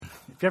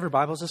If you have your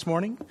Bibles this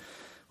morning,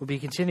 we'll be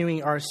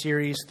continuing our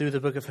series through the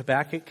book of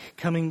Habakkuk,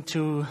 coming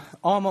to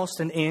almost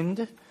an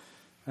end.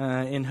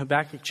 In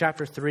Habakkuk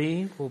chapter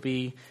 3, we'll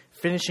be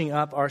finishing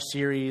up our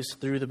series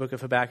through the book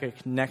of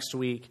Habakkuk next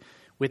week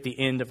with the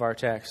end of our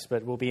text.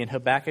 But we'll be in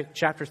Habakkuk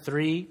chapter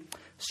 3,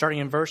 starting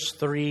in verse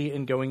 3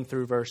 and going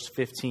through verse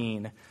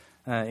 15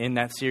 in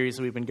that series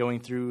that we've been going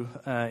through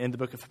in the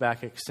book of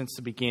Habakkuk since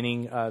the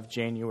beginning of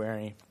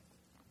January.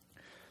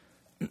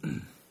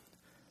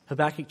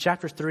 Habakkuk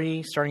chapter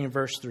 3, starting in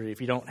verse 3. If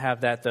you don't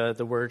have that,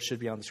 the word should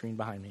be on the screen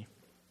behind me.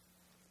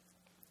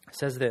 It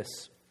says this: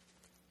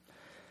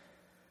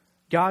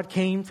 God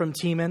came from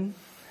Teman,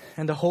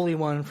 and the Holy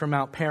One from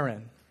Mount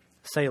Paran,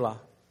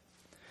 Selah.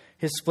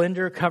 His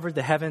splendor covered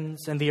the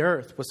heavens, and the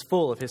earth was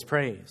full of his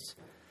praise.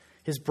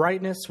 His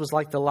brightness was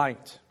like the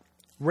light.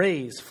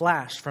 Rays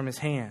flashed from his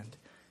hand,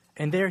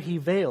 and there he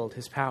veiled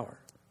his power.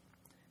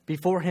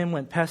 Before him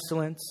went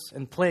pestilence,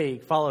 and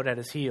plague followed at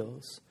his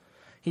heels.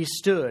 He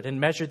stood and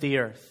measured the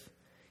earth.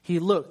 He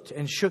looked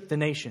and shook the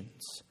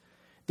nations.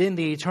 Then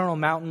the eternal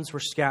mountains were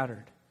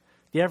scattered.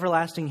 The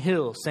everlasting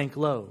hills sank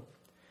low.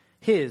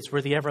 His were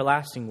the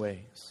everlasting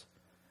ways.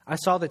 I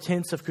saw the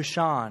tents of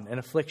Cushan in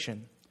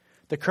affliction.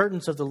 The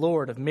curtains of the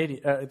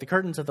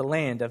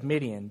land of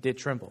Midian did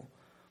tremble.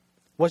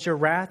 Was your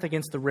wrath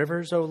against the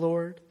rivers, O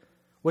Lord?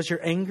 Was your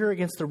anger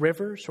against the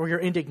rivers, or your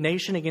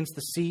indignation against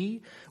the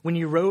sea, when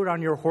you rode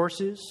on your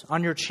horses,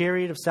 on your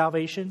chariot of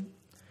salvation?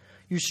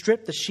 You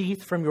stripped the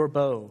sheath from your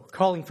bow,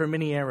 calling for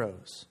many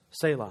arrows,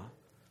 Selah.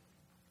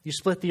 You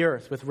split the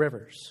earth with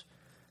rivers.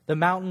 The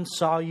mountains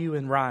saw you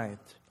and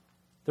writhed.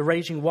 The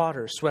raging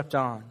waters swept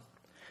on.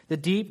 The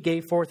deep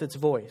gave forth its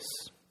voice.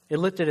 It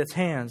lifted its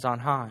hands on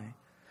high.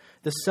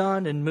 The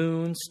sun and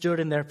moon stood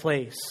in their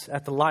place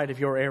at the light of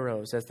your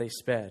arrows as they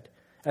sped,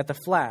 at the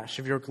flash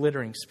of your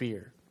glittering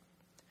spear.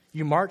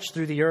 You marched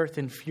through the earth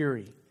in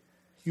fury.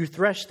 You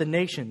threshed the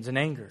nations in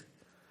anger.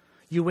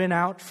 You went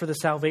out for the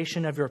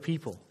salvation of your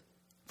people,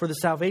 for the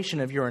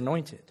salvation of your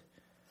anointed.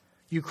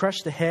 You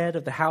crushed the head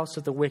of the house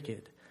of the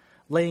wicked,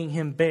 laying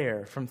him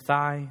bare from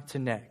thigh to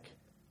neck,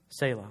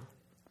 Selah.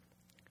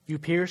 You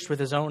pierced with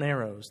his own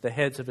arrows the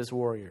heads of his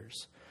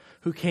warriors,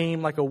 who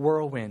came like a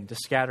whirlwind to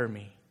scatter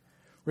me,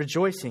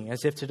 rejoicing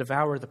as if to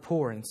devour the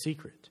poor in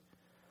secret.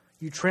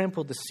 You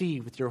trampled the sea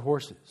with your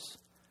horses,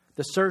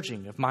 the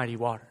surging of mighty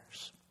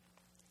waters.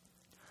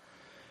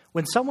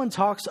 When someone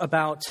talks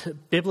about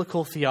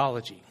biblical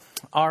theology,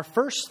 our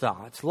first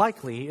thought,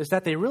 likely, is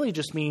that they really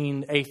just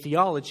mean a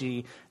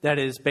theology that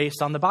is based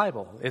on the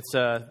Bible. It's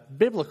a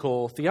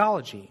biblical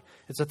theology.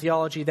 It's a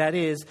theology that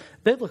is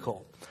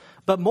biblical.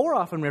 But more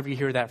often whenever you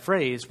hear that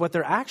phrase, what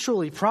they're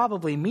actually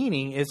probably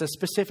meaning is a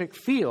specific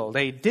field,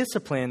 a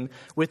discipline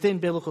within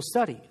biblical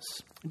studies.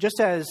 Just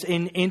as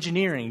in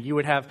engineering, you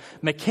would have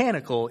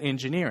mechanical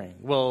engineering.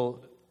 Well,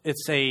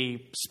 it's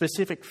a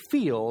specific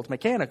field,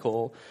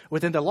 mechanical,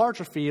 within the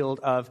larger field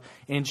of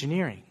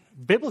engineering.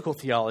 Biblical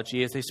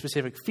theology is a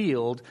specific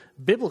field,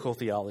 biblical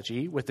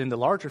theology, within the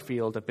larger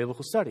field of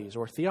biblical studies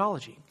or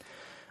theology.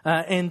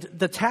 And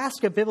the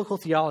task of biblical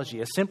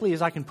theology, as simply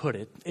as I can put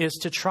it, is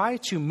to try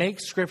to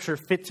make Scripture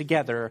fit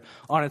together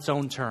on its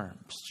own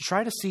terms, to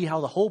try to see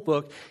how the whole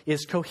book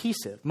is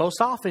cohesive.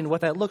 Most often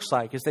what that looks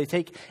like is they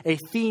take a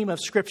theme of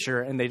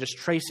Scripture and they just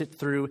trace it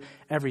through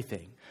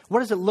everything. What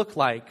does it look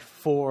like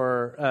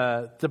for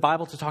the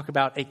Bible to talk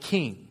about a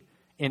king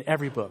in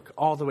every book,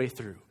 all the way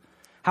through?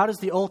 How does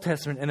the Old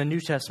Testament and the New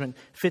Testament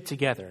fit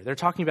together? They're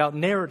talking about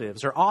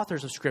narratives or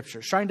authors of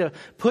Scripture, trying to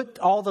put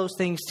all those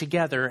things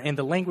together in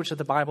the language that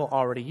the Bible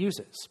already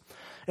uses.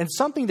 And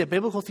something that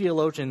biblical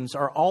theologians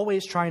are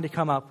always trying to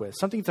come up with,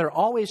 something they're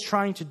always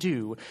trying to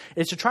do,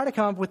 is to try to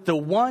come up with the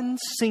one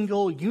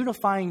single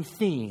unifying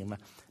theme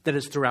that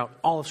is throughout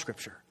all of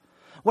Scripture.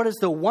 What is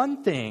the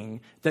one thing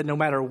that no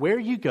matter where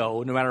you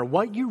go, no matter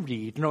what you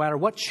read, no matter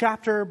what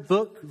chapter,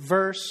 book,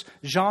 verse,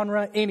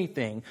 genre,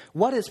 anything,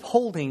 what is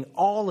holding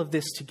all of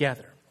this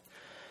together?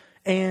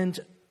 And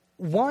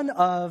one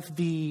of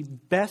the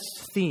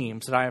best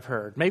themes that I have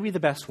heard, maybe the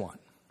best one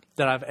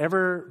that I've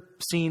ever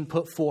seen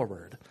put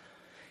forward,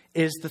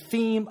 is the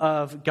theme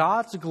of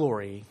God's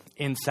glory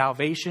in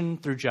salvation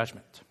through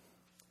judgment.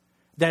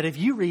 That if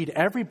you read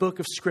every book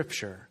of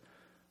Scripture,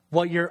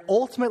 what you're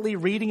ultimately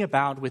reading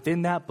about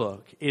within that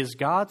book is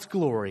God's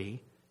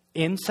glory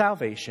in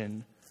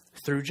salvation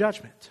through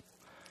judgment.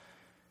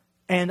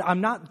 And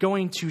I'm not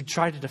going to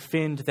try to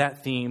defend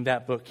that theme,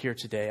 that book here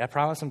today. I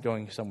promise I'm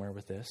going somewhere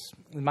with this.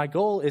 My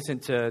goal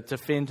isn't to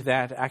defend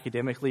that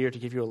academically or to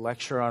give you a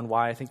lecture on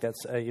why I think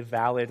that's a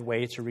valid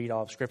way to read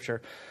all of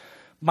Scripture.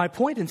 My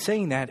point in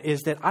saying that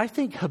is that I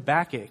think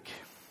Habakkuk,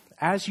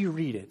 as you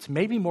read it,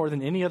 maybe more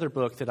than any other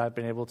book that I've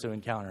been able to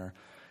encounter,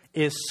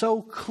 is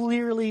so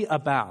clearly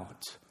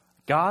about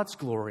God's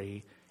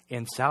glory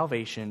in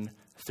salvation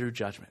through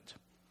judgment.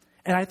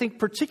 And I think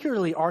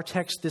particularly our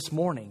text this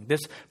morning, this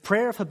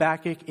prayer of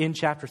Habakkuk in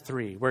chapter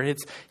 3, where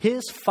it's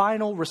his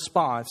final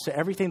response to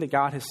everything that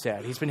God has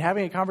said. He's been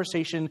having a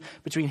conversation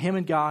between him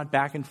and God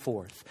back and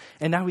forth.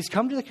 And now he's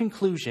come to the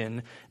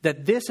conclusion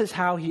that this is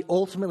how he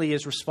ultimately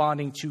is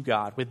responding to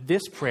God with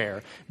this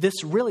prayer,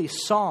 this really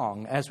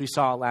song, as we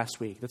saw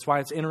last week. That's why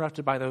it's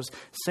interrupted by those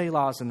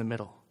selahs in the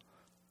middle.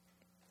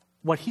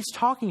 What he's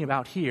talking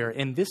about here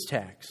in this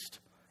text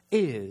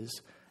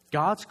is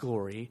God's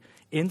glory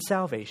in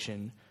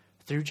salvation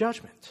through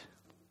judgment.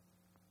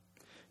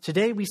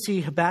 Today we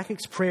see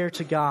Habakkuk's prayer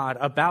to God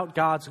about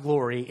God's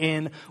glory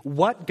in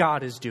what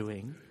God is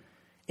doing,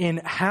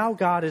 in how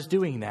God is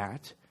doing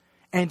that,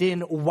 and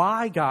in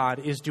why God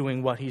is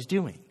doing what he's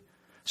doing.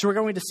 So we're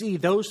going to see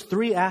those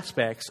three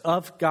aspects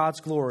of God's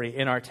glory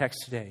in our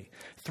text today.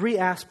 Three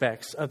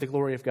aspects of the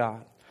glory of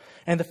God.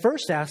 And the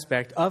first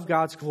aspect of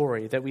God's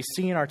glory that we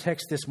see in our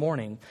text this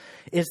morning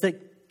is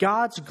that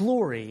God's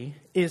glory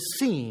is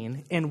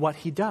seen in what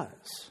he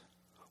does.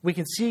 We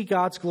can see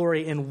God's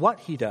glory in what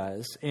he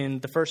does in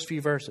the first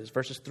few verses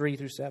 3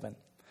 through 7.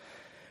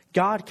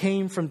 God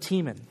came from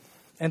Teman,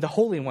 and the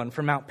Holy One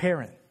from Mount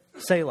Paran,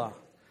 Selah.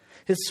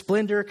 His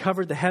splendor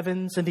covered the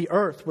heavens, and the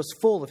earth was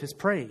full of his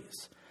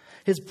praise.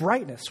 His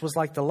brightness was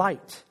like the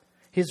light.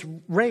 His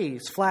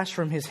rays flashed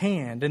from his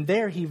hand, and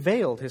there he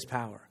veiled his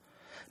power.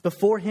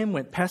 Before him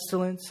went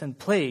pestilence, and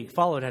plague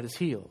followed at his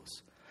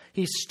heels.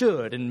 He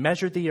stood and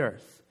measured the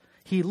earth.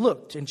 He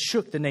looked and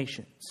shook the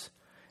nations.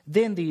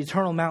 Then the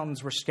eternal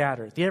mountains were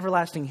scattered. The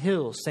everlasting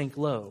hills sank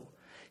low.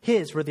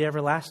 His were the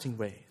everlasting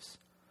ways.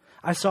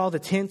 I saw the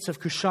tents of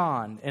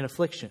Cushan in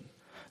affliction.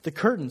 The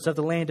curtains of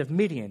the land of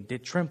Midian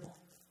did tremble.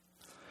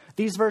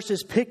 These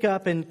verses pick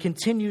up and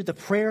continue the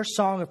prayer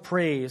song of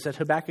praise that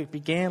Habakkuk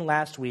began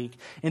last week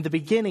in the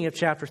beginning of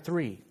chapter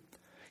 3.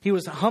 He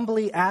was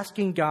humbly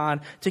asking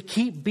God to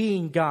keep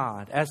being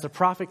God as the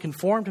prophet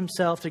conformed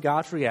himself to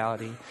God's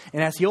reality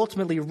and as he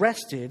ultimately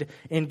rested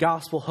in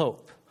gospel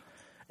hope.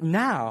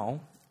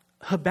 Now,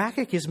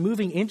 Habakkuk is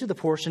moving into the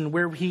portion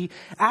where he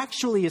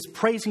actually is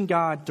praising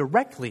God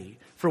directly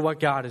for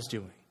what God is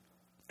doing.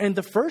 And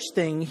the first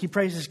thing he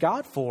praises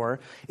God for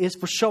is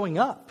for showing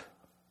up.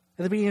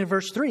 At the beginning of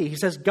verse 3, he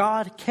says,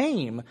 God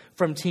came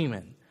from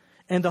Teman,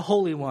 and the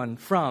Holy One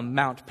from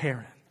Mount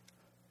Paran.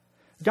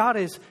 God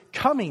is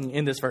coming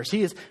in this verse.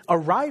 He is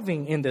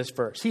arriving in this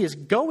verse. He is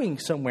going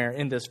somewhere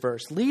in this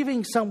verse,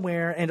 leaving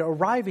somewhere and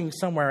arriving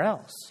somewhere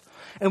else.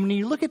 And when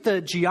you look at the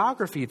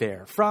geography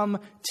there from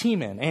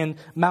Teman and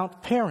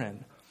Mount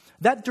Paran,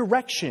 that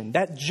direction,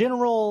 that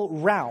general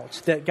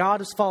route that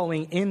God is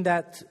following in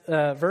that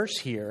verse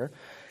here,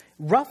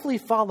 roughly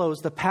follows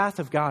the path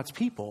of God's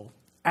people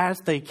as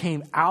they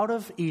came out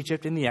of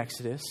Egypt in the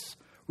Exodus,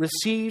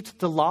 received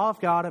the law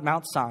of God at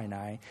Mount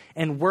Sinai,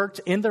 and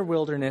worked in their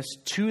wilderness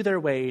to their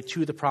way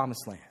to the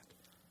promised land.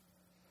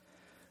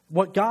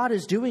 What God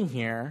is doing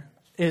here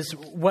is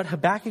what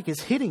Habakkuk is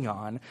hitting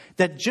on,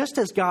 that just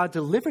as God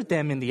delivered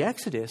them in the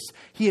Exodus,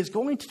 he is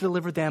going to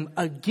deliver them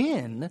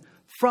again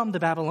from the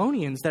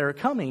Babylonians that are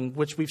coming,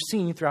 which we've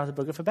seen throughout the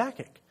book of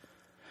Habakkuk.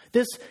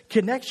 This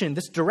connection,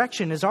 this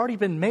direction has already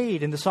been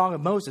made in the Song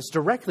of Moses,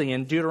 directly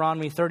in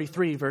Deuteronomy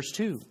 33, verse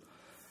 2.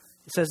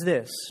 It says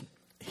this,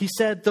 he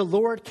said, the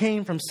Lord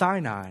came from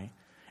Sinai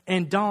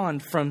and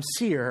dawned from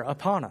Seir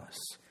upon us.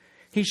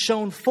 He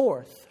shone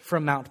forth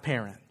from Mount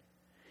Paran.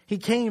 He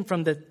came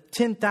from the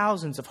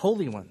 10,000s of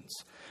holy ones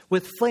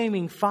with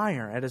flaming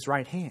fire at his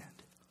right hand.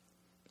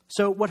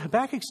 So what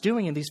Habakkuk's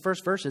doing in these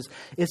first verses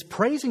is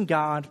praising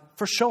God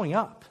for showing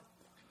up,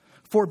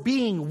 for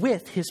being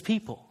with his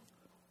people.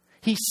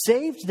 He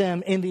saved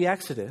them in the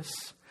Exodus.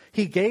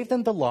 He gave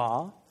them the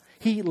law.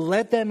 He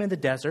led them in the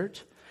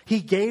desert. He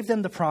gave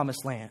them the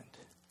promised land.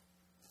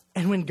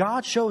 And when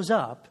God shows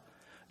up,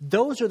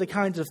 those are the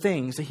kinds of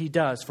things that he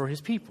does for his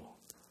people.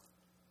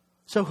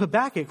 So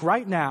Habakkuk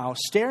right now,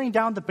 staring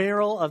down the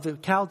barrel of the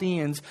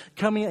Chaldeans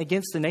coming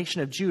against the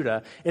nation of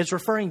Judah, is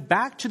referring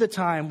back to the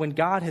time when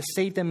God has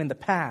saved them in the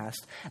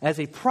past as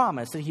a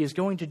promise that he is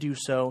going to do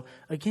so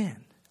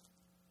again.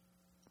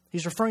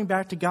 He's referring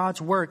back to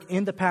God's work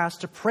in the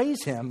past to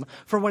praise him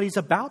for what he's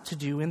about to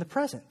do in the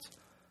present.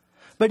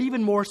 But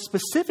even more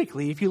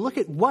specifically, if you look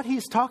at what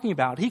he's talking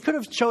about, he could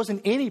have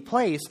chosen any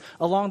place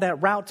along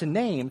that route to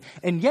name,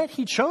 and yet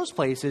he chose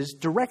places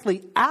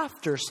directly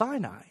after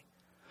Sinai,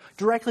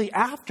 directly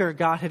after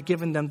God had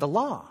given them the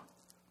law.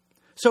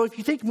 So if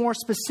you think more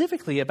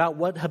specifically about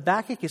what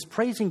Habakkuk is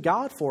praising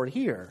God for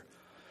here,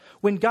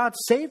 when God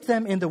saved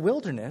them in the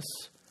wilderness,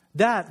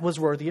 that was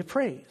worthy of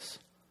praise.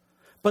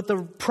 But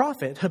the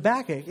prophet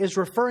Habakkuk is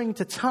referring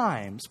to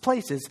times,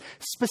 places,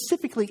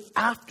 specifically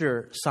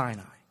after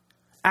Sinai,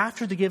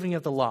 after the giving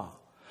of the law,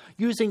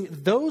 using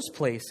those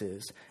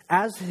places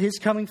as his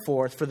coming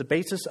forth for the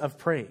basis of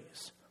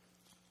praise.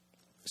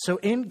 So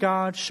in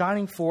God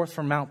shining forth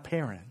from Mount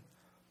Paran,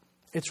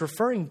 it's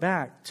referring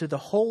back to the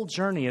whole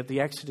journey of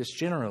the Exodus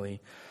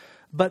generally,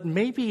 but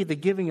maybe the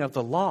giving of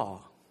the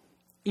law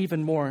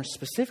even more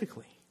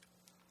specifically.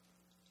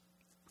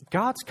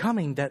 God's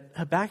coming that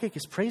Habakkuk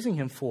is praising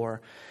him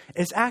for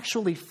is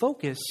actually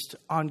focused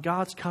on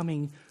God's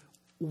coming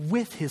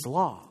with his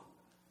law.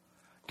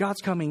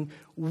 God's coming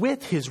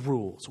with his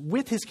rules,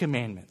 with his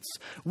commandments,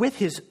 with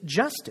his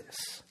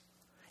justice.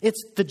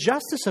 It's the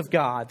justice of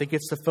God that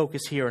gets the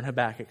focus here in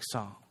Habakkuk's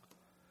song.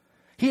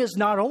 He is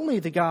not only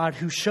the God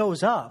who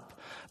shows up,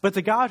 but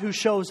the God who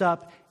shows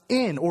up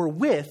in or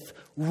with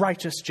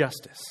righteous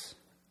justice.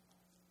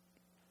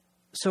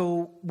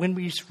 So when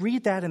we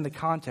read that in the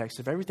context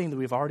of everything that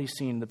we've already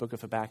seen in the book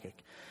of Habakkuk,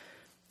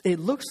 it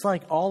looks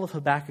like all of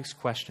Habakkuk's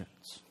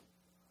questions,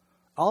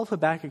 all of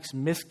Habakkuk's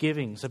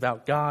misgivings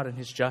about God and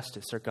his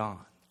justice are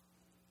gone.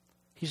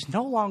 He's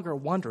no longer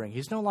wondering.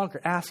 He's no longer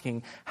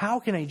asking, how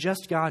can a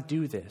just God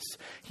do this?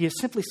 He is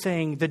simply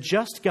saying the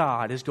just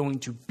God is going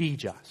to be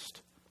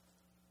just.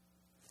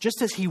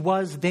 Just as he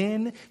was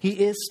then, he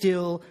is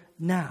still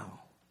now.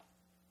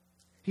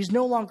 He's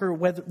no longer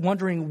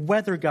wondering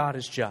whether God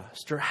is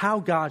just or how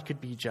God could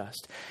be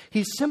just.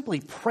 He's simply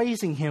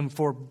praising him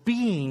for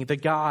being the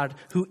God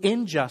who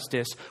in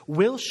justice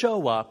will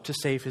show up to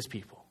save his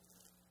people.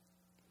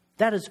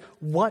 That is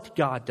what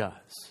God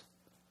does.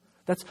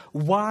 That's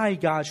why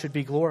God should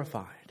be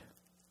glorified.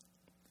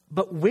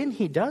 But when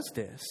he does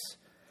this,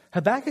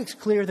 Habakkuk's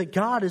clear that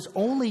God is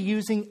only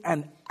using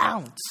an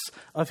ounce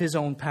of his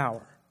own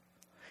power.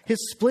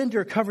 His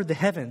splendor covered the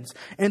heavens,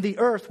 and the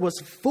earth was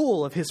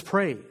full of his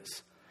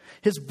praise.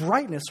 His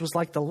brightness was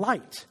like the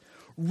light.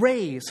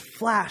 Rays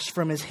flashed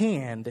from his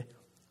hand,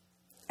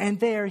 and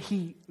there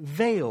he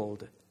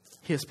veiled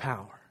his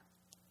power.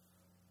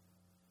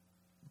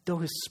 Though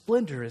his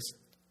splendor is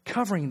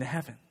covering the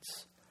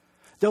heavens,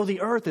 though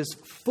the earth is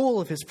full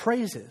of his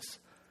praises,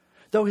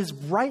 though his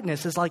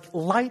brightness is like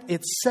light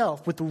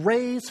itself with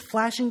rays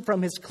flashing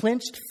from his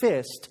clenched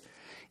fist,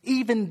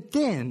 even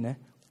then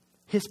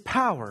his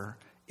power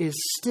is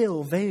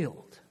still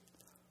veiled.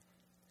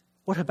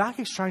 What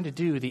Habakkuk's trying to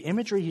do, the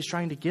imagery he's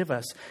trying to give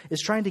us, is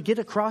trying to get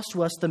across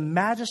to us the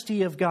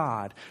majesty of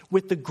God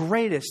with the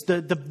greatest,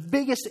 the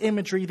biggest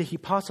imagery that he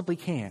possibly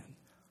can.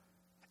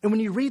 And when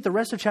you read the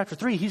rest of chapter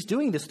 3, he's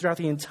doing this throughout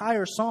the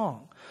entire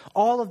song,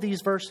 all of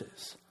these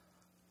verses.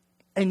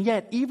 And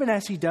yet, even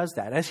as he does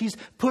that, as he's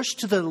pushed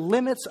to the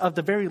limits of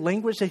the very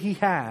language that he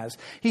has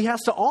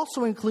to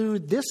also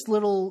include this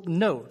little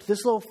note,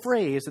 this little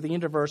phrase at the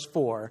end of verse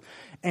 4,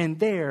 and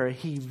there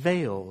he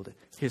veiled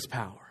his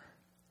power.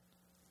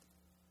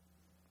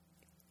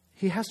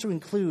 He has to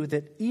include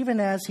that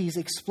even as he's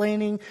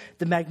explaining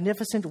the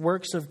magnificent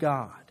works of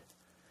God,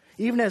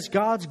 even as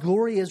God's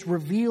glory is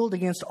revealed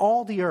against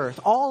all the earth,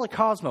 all the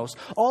cosmos,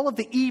 all of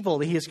the evil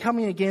that he is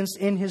coming against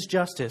in his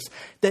justice,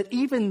 that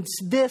even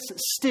this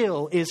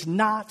still is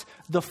not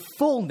the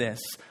fullness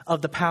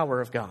of the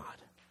power of God.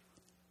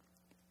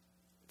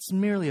 It's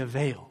merely a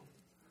veil.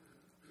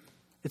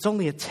 It's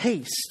only a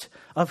taste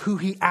of who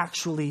he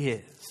actually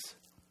is.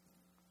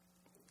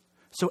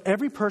 So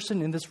every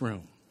person in this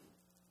room,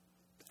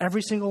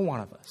 every single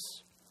one of us,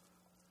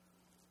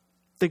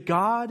 the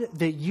God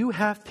that you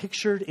have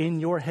pictured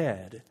in your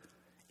head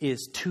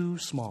is too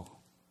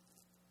small.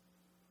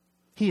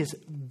 He is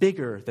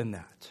bigger than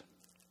that.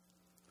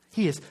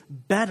 He is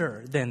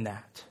better than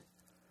that.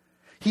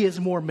 He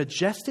is more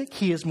majestic.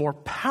 He is more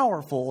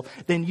powerful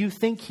than you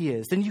think he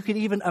is, than you could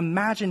even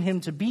imagine him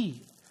to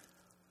be.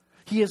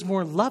 He is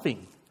more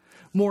loving,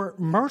 more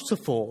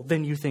merciful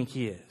than you think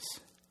he is.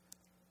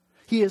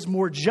 He is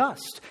more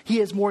just. He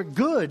is more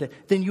good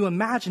than you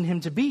imagine him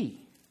to be.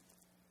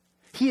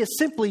 He is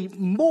simply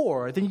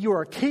more than you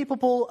are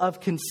capable of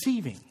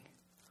conceiving.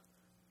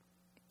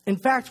 In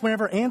fact,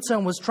 whenever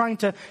Anselm was trying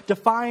to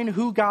define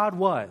who God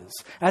was,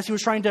 as he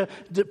was trying to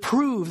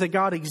prove that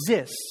God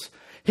exists,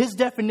 his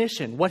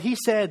definition, what he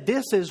said,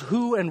 this is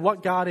who and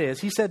what God is.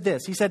 He said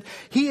this. He said,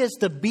 he is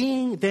the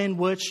being than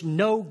which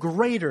no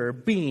greater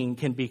being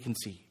can be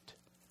conceived.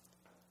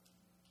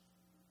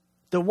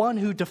 The one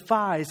who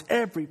defies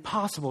every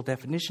possible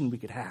definition we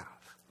could have.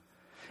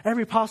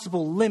 Every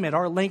possible limit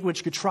our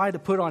language could try to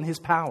put on his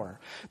power.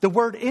 The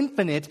word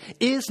infinite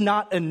is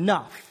not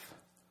enough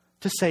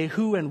to say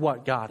who and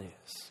what God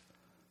is.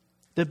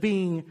 The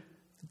being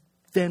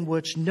than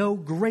which no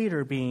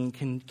greater being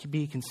can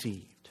be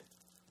conceived.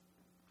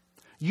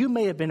 You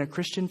may have been a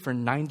Christian for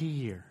 90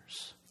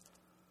 years.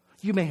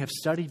 You may have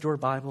studied your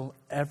Bible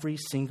every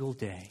single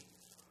day.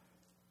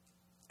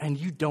 And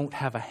you don't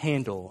have a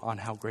handle on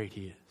how great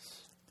he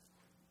is.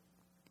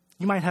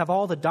 You might have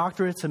all the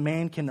doctorates a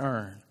man can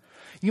earn.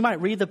 You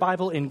might read the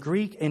Bible in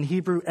Greek and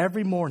Hebrew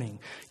every morning.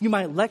 You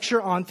might lecture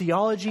on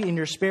theology in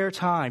your spare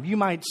time. You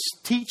might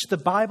teach the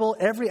Bible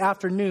every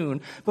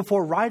afternoon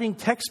before writing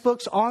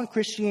textbooks on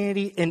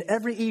Christianity in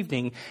every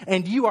evening.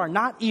 And you are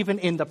not even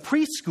in the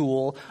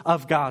preschool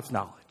of God's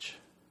knowledge.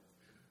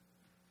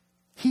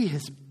 He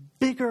is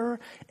bigger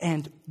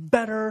and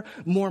better,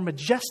 more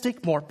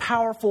majestic, more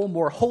powerful,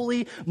 more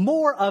holy,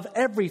 more of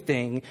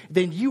everything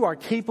than you are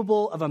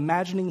capable of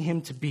imagining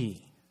him to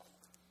be.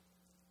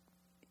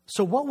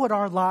 So what would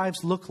our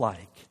lives look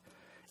like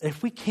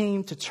if we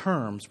came to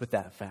terms with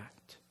that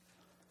fact?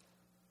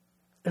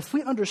 if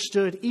we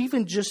understood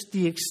even just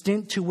the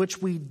extent to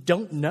which we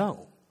don't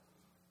know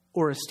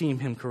or esteem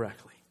him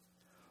correctly,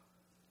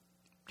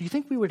 do you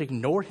think we would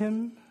ignore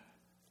him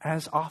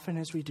as often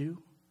as we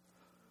do?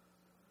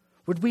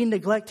 Would we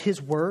neglect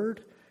his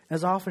word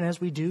as often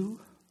as we do?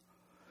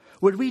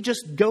 Would we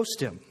just ghost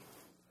him,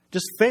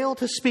 just fail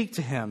to speak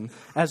to him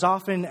as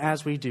often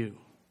as we do?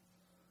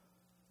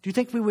 Do you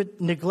think we would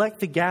neglect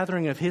the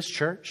gathering of his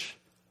church,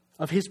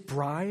 of his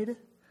bride,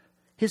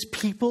 his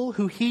people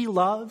who he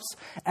loves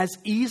as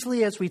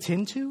easily as we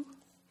tend to?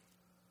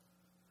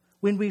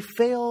 When we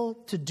fail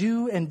to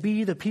do and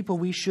be the people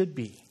we should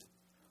be,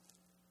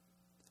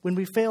 when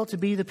we fail to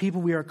be the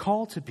people we are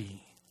called to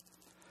be,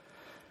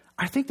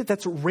 I think that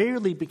that's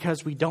rarely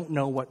because we don't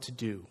know what to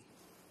do.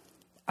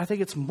 I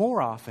think it's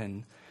more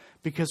often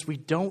because we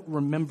don't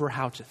remember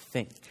how to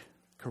think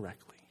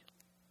correctly.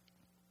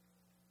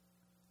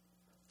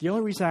 The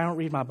only reason I don't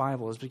read my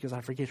Bible is because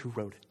I forget who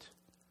wrote it.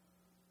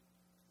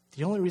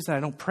 The only reason I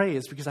don't pray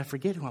is because I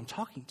forget who I'm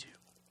talking to.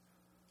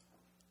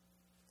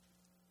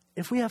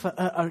 If we have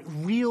a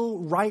real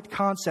right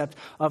concept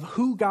of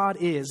who God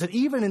is, that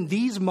even in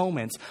these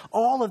moments,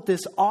 all of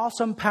this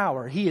awesome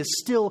power, he is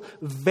still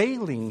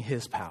veiling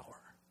his power,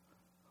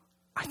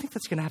 I think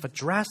that's going to have a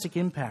drastic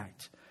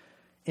impact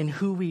in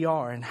who we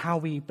are and how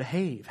we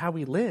behave, how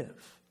we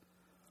live.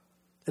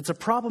 It's a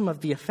problem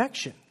of the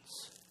affections.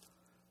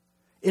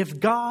 If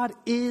God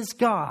is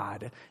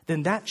God,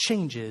 then that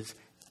changes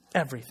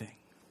everything.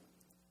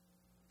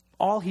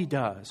 All he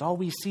does, all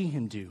we see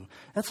him do,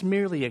 that's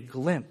merely a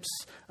glimpse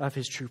of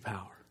his true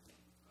power.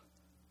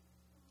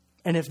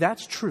 And if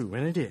that's true,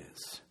 and it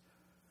is,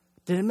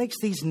 then it makes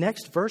these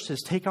next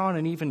verses take on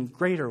an even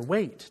greater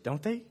weight,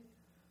 don't they?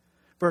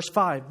 Verse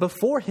 5,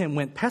 before him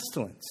went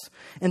pestilence,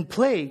 and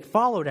plague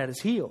followed at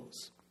his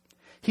heels.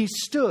 He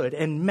stood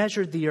and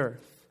measured the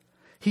earth.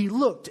 He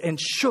looked and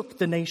shook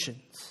the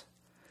nations.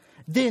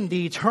 Then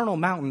the eternal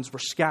mountains were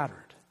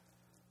scattered.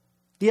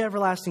 The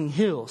everlasting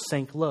hills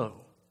sank low.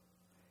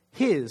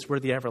 His were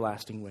the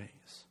everlasting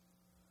ways.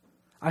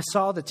 I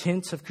saw the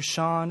tents of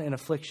Cushan in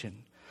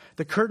affliction.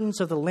 The curtains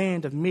of the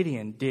land of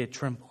Midian did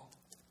tremble.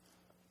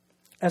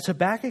 As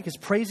Habakkuk is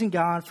praising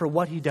God for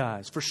what he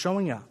does, for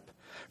showing up,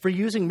 for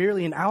using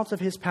merely an ounce of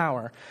his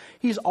power,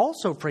 he's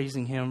also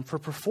praising him for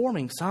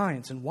performing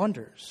signs and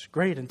wonders,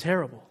 great and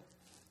terrible.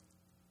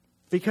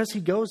 Because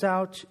he goes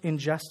out in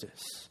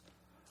justice,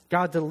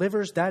 God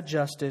delivers that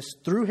justice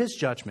through his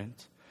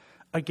judgment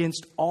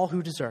against all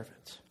who deserve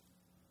it.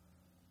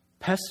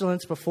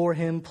 Pestilence before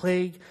him,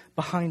 plague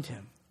behind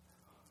him.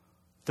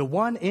 The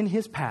one in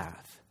his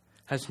path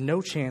has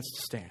no chance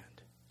to stand.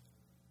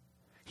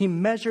 He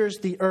measures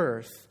the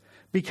earth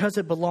because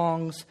it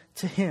belongs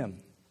to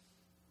him.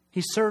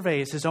 He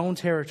surveys his own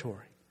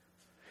territory.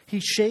 He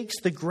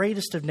shakes the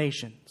greatest of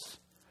nations.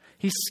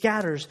 He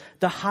scatters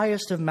the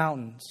highest of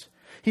mountains.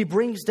 He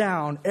brings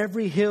down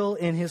every hill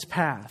in his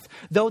path.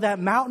 Though that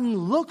mountain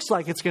looks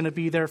like it's going to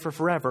be there for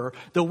forever,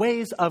 the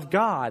ways of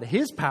God,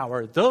 his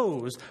power,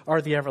 those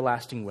are the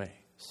everlasting ways.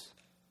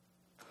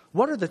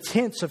 What are the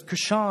tents of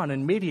Cushan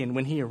and Midian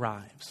when he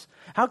arrives?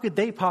 How could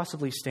they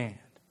possibly stand?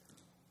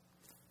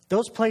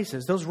 Those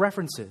places, those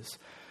references,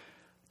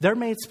 they're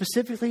made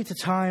specifically to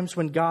times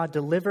when God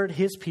delivered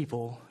his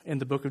people in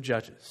the book of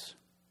Judges.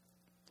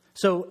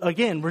 So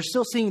again, we're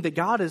still seeing that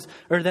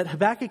that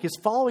Habakkuk is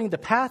following the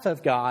path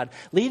of God,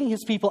 leading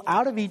his people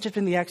out of Egypt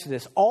in the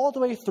Exodus, all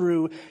the way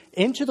through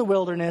into the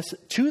wilderness,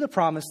 to the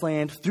promised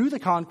land, through the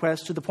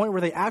conquest, to the point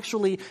where they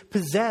actually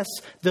possess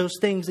those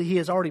things that he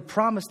has already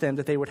promised them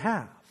that they would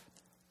have.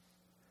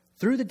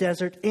 Through the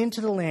desert, into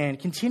the land,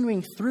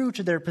 continuing through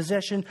to their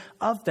possession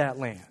of that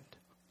land.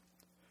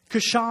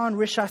 Cushan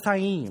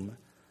Rishathaim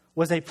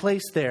was a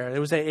place there.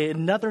 There was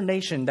another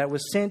nation that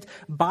was sent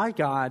by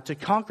God to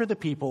conquer the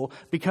people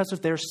because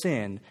of their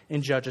sin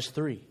in Judges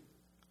 3.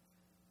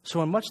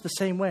 So in much the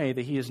same way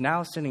that he is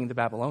now sending the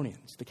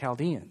Babylonians, the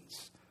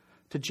Chaldeans,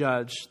 to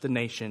judge the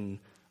nation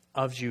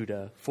of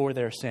Judah for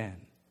their sin,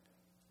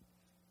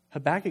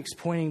 Habakkuk's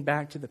pointing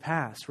back to the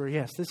past where,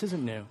 yes, this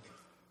isn't new.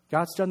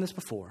 God's done this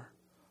before.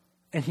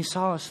 And he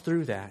saw us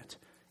through that,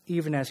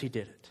 even as he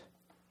did it.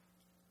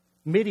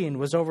 Midian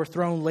was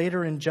overthrown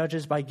later in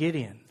Judges by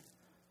Gideon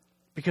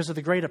because of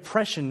the great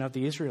oppression of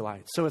the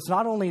Israelites. So it's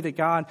not only that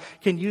God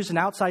can use an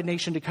outside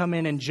nation to come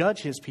in and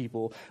judge his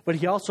people, but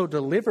he also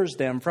delivers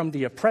them from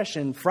the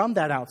oppression from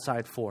that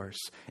outside force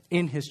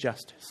in his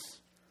justice.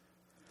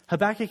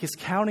 Habakkuk is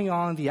counting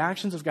on the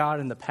actions of God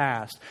in the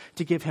past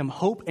to give him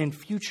hope and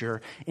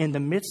future in the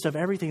midst of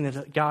everything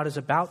that God is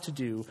about to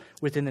do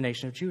within the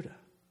nation of Judah.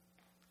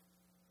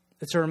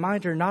 It's a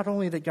reminder not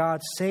only that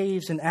God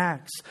saves and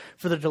acts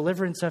for the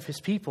deliverance of his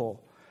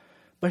people,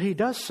 but he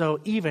does so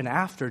even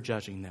after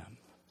judging them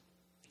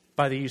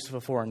by the use of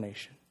a foreign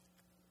nation.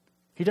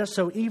 He does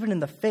so even in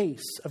the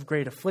face of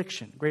great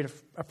affliction, great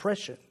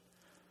oppression.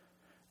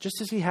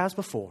 Just as he has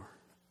before,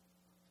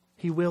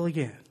 he will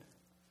again.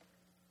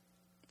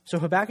 So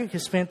Habakkuk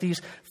has spent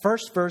these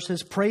first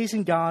verses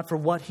praising God for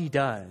what he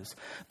does.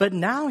 But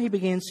now he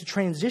begins to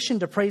transition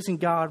to praising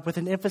God with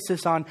an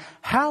emphasis on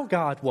how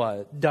God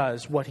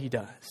does what he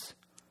does.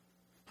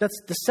 That's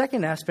the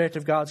second aspect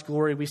of God's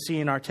glory we see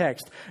in our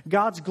text.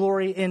 God's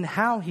glory in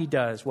how he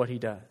does what he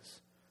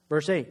does.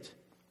 Verse 8.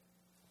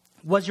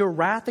 Was your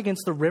wrath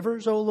against the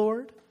rivers, O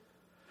Lord?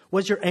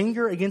 Was your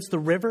anger against the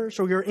rivers,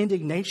 or your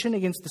indignation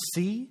against the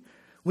sea,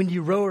 when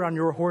you rode on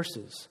your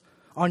horses,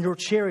 on your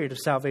chariot of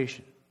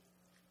salvation?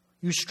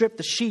 You stripped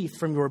the sheath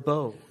from your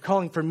bow,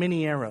 calling for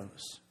many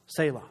arrows.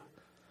 Selah.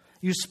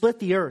 You split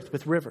the earth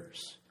with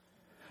rivers.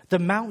 The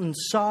mountains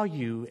saw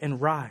you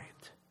and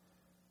writhed.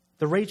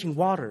 The raging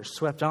waters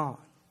swept on.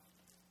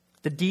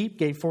 The deep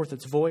gave forth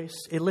its voice.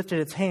 It lifted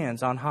its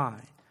hands on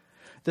high.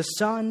 The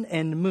sun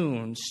and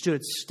moon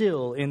stood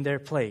still in their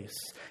place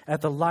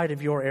at the light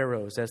of your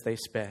arrows as they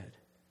sped,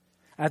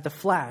 at the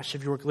flash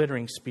of your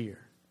glittering spear.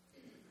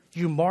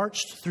 You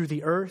marched through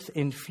the earth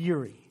in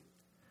fury.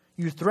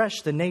 You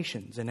threshed the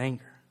nations in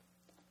anger.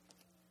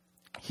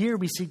 Here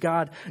we see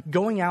God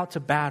going out to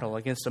battle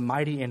against a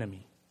mighty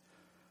enemy.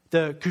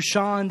 The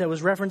Cushan that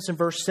was referenced in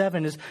verse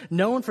 7 is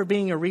known for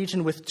being a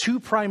region with two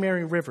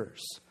primary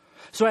rivers.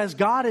 So as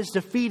God is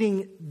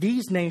defeating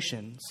these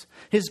nations,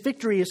 his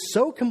victory is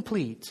so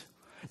complete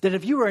that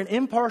if you were an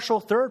impartial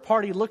third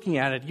party looking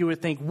at it, you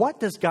would think, what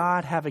does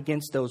God have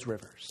against those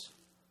rivers?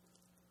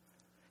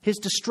 His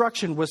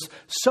destruction was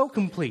so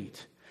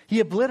complete. He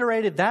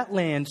obliterated that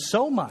land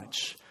so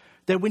much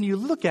that when you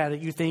look at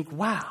it, you think,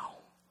 wow,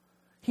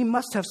 he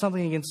must have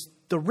something against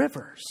the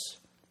rivers.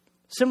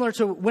 Similar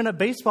to when a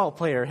baseball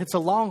player hits a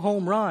long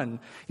home run,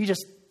 he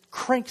just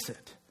cranks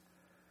it.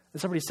 And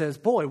somebody says,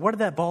 boy, what did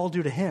that ball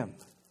do to him?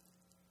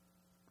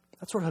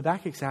 That's what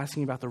Habakkuk's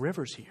asking about the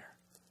rivers here.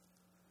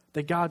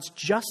 That God's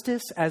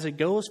justice as it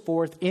goes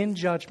forth in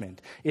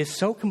judgment is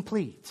so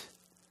complete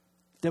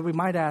that we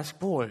might ask,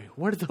 boy,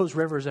 what did those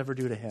rivers ever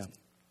do to him?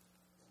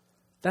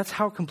 That's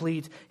how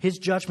complete his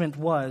judgment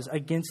was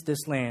against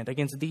this land,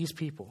 against these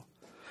people.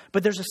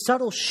 But there's a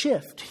subtle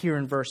shift here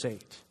in verse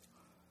 8.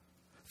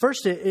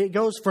 First, it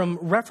goes from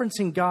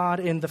referencing God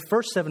in the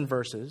first 7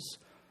 verses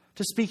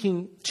to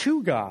speaking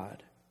to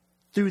God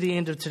through the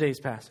end of today's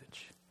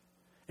passage.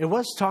 It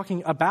was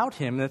talking about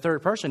him in the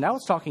third person. Now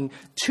it's talking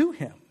to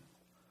him.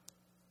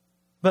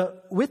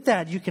 But with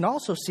that, you can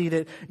also see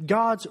that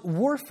God's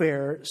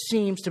warfare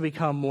seems to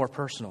become more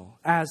personal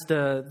as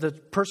the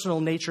personal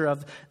nature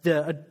of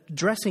the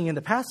addressing in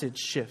the passage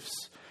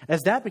shifts.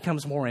 As that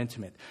becomes more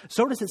intimate,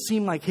 so does it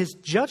seem like his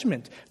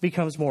judgment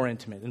becomes more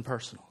intimate and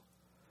personal.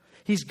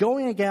 He's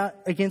going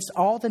against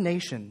all the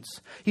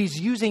nations. He's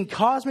using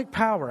cosmic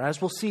power, as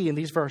we'll see in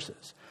these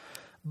verses.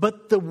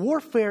 But the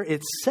warfare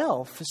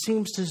itself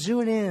seems to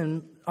zoom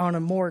in on a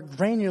more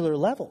granular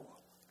level.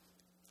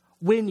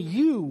 When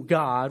you,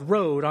 God,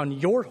 rode on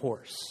your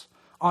horse,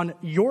 on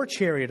your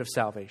chariot of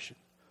salvation,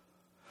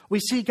 we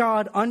see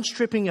God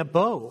unstripping a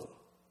bow,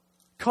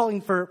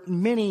 calling for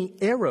many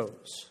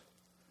arrows.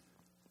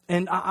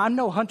 And I'm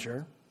no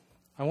hunter.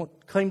 I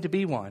won't claim to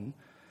be one.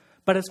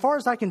 But as far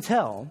as I can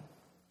tell,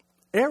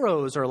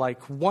 arrows are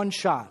like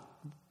one-shot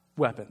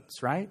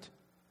weapons, right?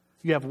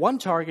 You have one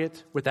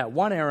target with that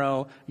one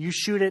arrow. You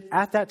shoot it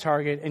at that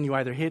target, and you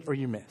either hit or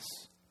you miss.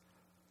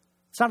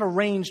 It's not a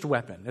ranged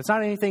weapon. It's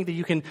not anything that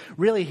you can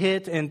really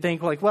hit and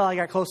think like, well, I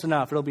got close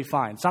enough. It'll be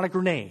fine. It's not a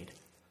grenade.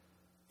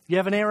 You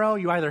have an arrow.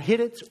 You either hit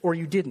it or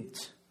you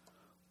didn't.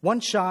 One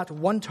shot,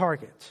 one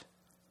target.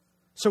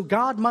 So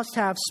God must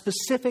have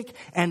specific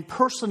and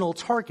personal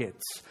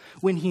targets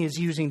when he is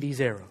using these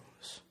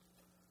arrows.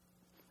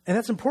 And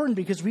that's important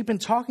because we've been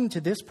talking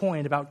to this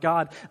point about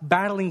God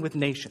battling with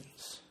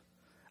nations,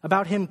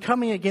 about him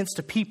coming against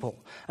a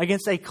people,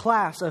 against a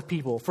class of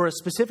people for a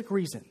specific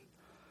reason.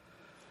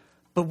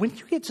 But when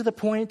you get to the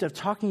point of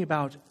talking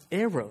about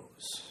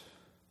arrows,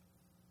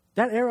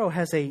 that arrow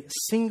has a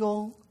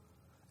single,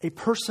 a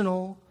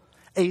personal,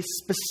 a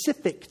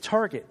specific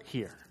target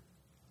here.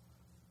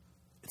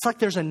 It's like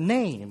there's a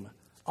name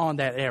on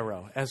that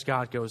arrow as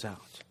God goes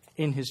out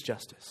in his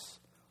justice.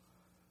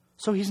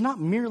 So he's not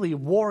merely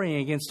warring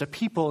against a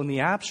people in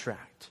the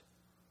abstract,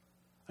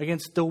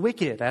 against the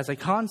wicked as a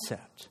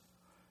concept.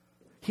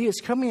 He is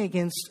coming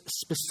against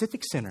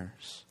specific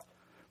sinners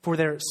for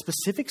their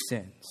specific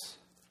sins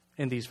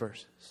in these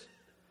verses.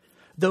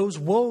 Those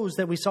woes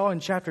that we saw in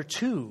chapter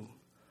 2,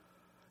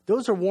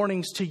 those are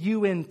warnings to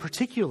you in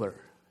particular,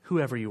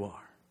 whoever you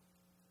are.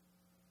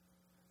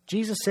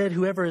 Jesus said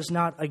whoever is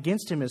not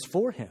against him is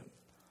for him.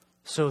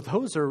 So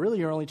those are really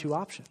your only two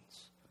options.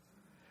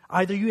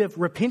 Either you have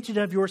repented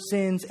of your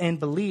sins and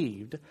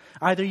believed,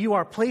 either you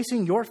are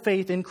placing your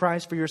faith in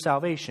Christ for your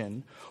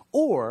salvation,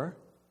 or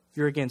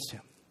you're against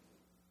him.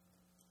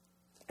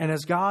 And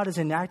as God is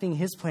enacting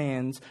his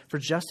plans for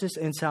justice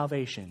and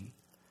salvation,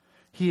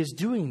 he is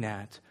doing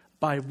that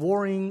by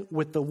warring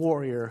with the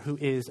warrior who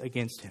is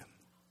against him.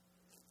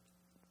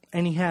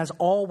 And he has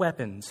all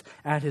weapons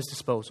at his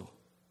disposal.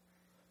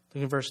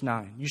 Look at verse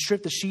 9. You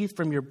stripped the sheath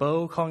from your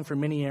bow, calling for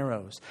many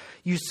arrows.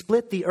 You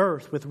split the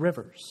earth with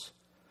rivers.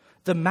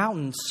 The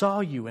mountains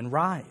saw you and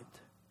writhed.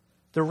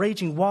 The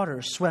raging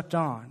waters swept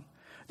on.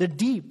 The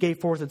deep gave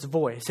forth its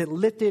voice. It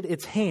lifted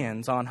its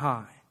hands on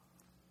high.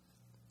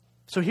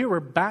 So here we're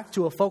back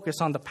to a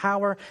focus on the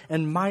power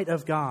and might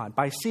of God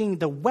by seeing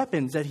the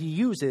weapons that he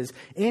uses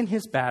in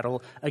his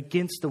battle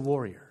against the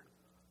warrior.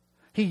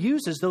 He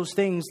uses those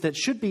things that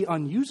should be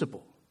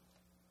unusable.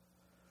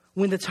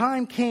 When the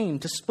time came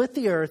to split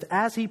the earth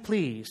as he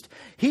pleased,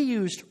 he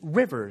used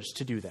rivers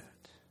to do that.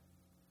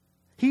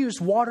 He used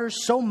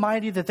waters so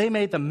mighty that they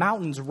made the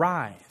mountains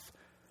writhe.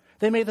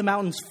 They made the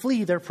mountains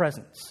flee their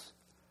presence.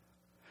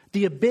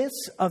 The abyss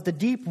of the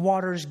deep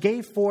waters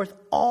gave forth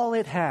all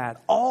it had.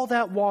 All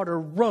that water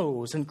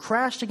rose and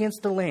crashed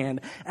against the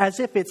land as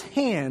if its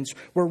hands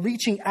were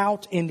reaching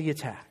out in the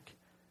attack,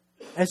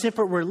 as if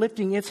it were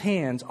lifting its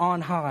hands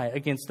on high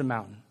against the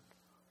mountain.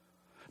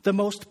 The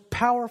most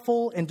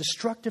powerful and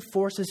destructive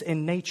forces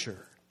in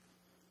nature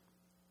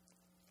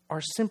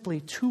are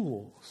simply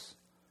tools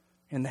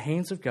in the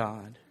hands of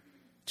God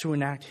to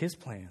enact his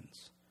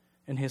plans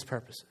and his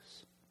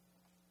purposes.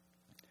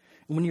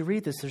 When you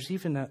read this, there's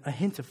even a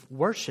hint of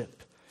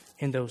worship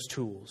in those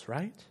tools,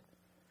 right?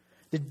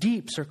 The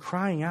deeps are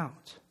crying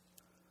out.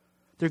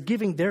 They're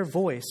giving their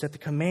voice at the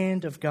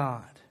command of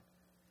God,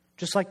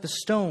 just like the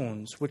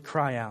stones would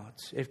cry out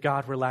if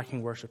God were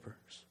lacking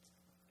worshipers.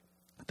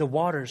 The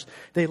waters,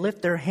 they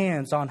lift their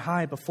hands on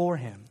high before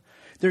him.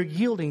 They're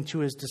yielding to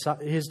his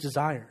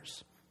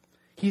desires.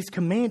 He's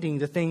commanding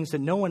the things that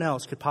no one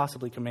else could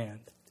possibly command.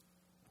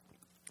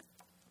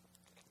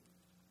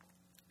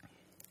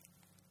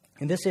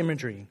 And this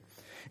imagery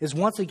is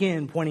once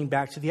again pointing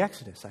back to the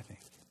Exodus, I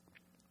think.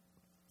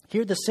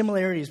 Here are the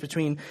similarities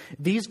between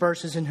these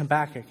verses in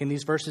Habakkuk and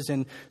these verses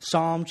in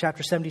Psalm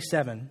chapter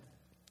 77,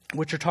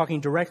 which are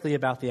talking directly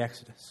about the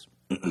Exodus.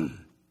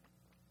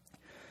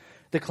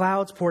 The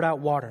clouds poured out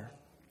water.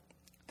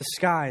 The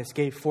skies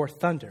gave forth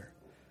thunder.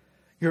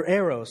 Your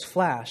arrows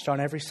flashed on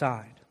every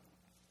side.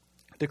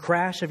 The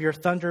crash of your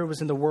thunder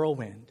was in the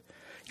whirlwind.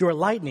 Your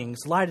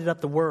lightnings lighted up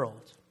the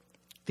world.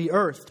 The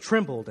earth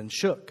trembled and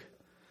shook.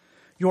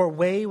 Your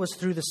way was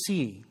through the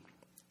sea,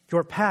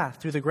 your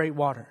path through the great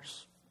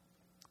waters.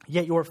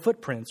 Yet your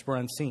footprints were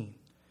unseen.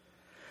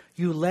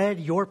 You led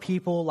your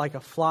people like a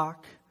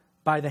flock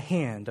by the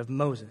hand of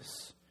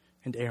Moses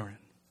and Aaron,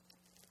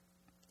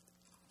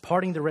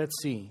 parting the Red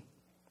Sea,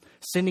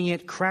 sending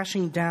it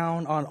crashing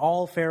down on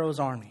all Pharaoh's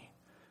army.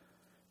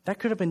 That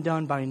could have been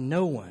done by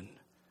no one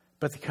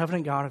but the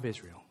covenant God of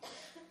Israel,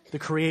 the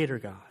Creator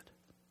God.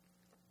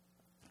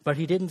 But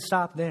he didn't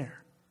stop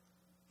there.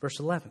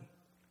 Verse 11.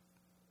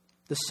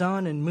 The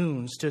sun and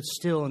moon stood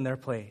still in their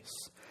place,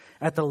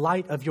 at the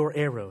light of your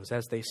arrows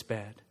as they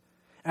sped,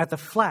 at the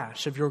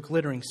flash of your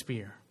glittering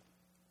spear.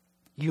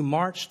 You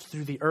marched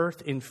through the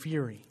earth in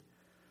fury.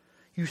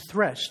 You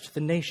threshed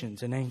the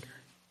nations in anger.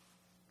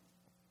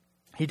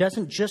 He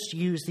doesn't just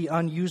use the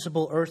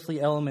unusable earthly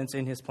elements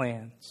in his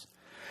plans.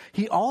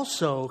 He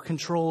also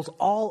controls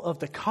all of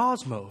the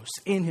cosmos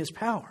in his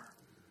power.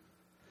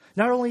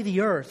 Not only the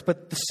earth,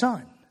 but the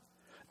sun,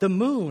 the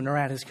moon are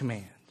at his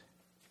command.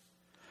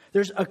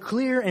 There's a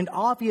clear and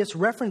obvious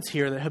reference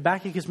here that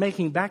Habakkuk is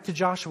making back to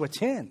Joshua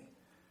 10,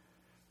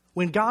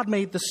 when God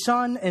made the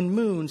sun and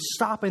moon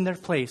stop in their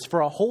place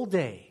for a whole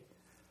day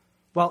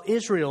while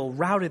Israel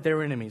routed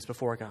their enemies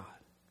before God.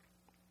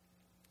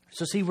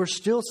 So see, we're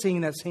still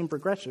seeing that same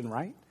progression,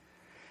 right?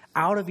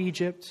 Out of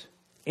Egypt,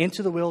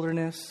 into the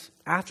wilderness,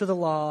 after the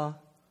law,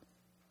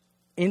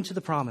 into the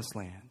promised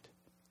land,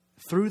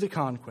 through the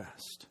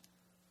conquest.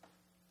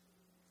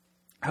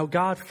 How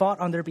God fought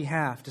on their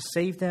behalf to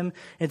save them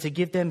and to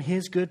give them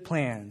his good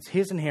plans,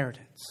 his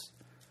inheritance.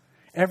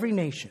 Every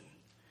nation,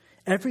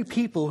 every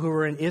people who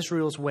were in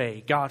Israel's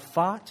way, God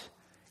fought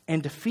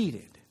and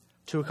defeated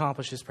to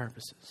accomplish his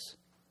purposes.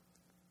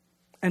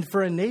 And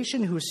for a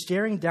nation who is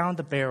staring down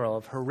the barrel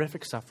of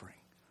horrific suffering,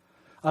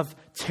 of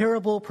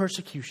terrible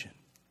persecution,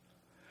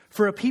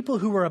 for a people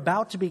who were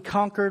about to be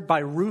conquered by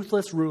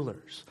ruthless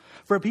rulers,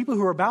 for a people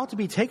who were about to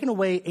be taken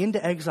away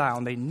into exile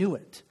and they knew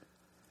it,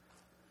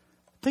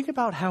 think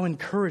about how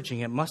encouraging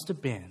it must have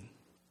been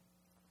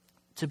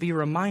to be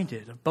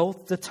reminded of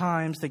both the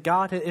times that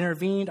God had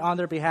intervened on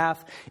their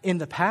behalf in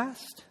the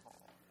past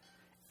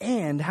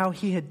and how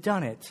he had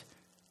done it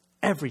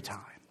every time.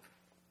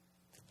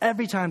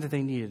 Every time that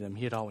they needed him,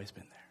 he had always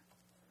been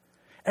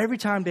there. Every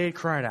time they had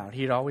cried out,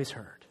 he had always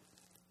heard.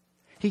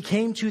 He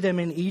came to them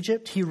in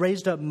Egypt. He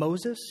raised up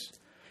Moses.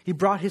 He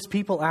brought his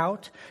people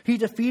out. He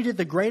defeated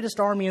the greatest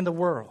army in the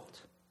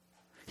world.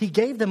 He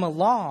gave them a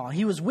law.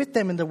 He was with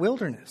them in the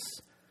wilderness.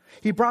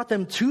 He brought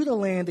them to the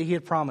land that he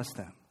had promised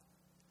them.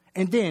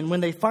 And then,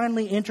 when they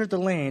finally entered the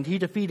land, he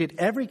defeated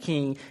every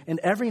king and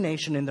every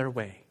nation in their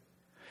way.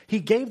 He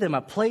gave them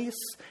a place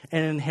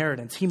and an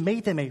inheritance. He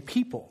made them a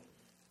people.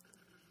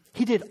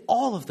 He did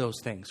all of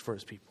those things for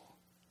his people.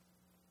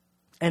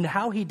 And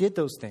how he did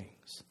those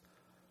things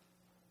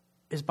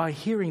is by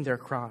hearing their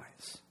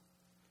cries,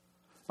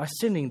 by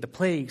sending the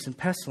plagues and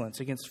pestilence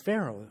against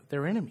Pharaoh,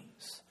 their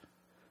enemies,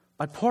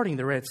 by parting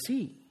the Red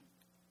Sea.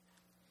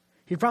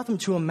 He brought them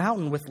to a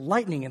mountain with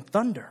lightning and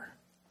thunder.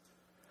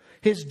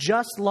 His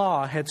just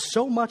law had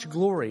so much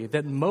glory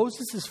that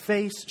Moses'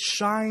 face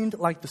shined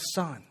like the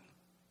sun.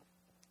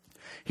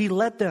 He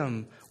led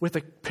them with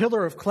a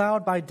pillar of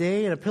cloud by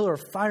day and a pillar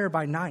of fire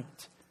by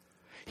night.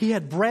 He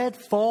had bread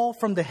fall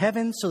from the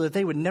heavens so that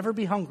they would never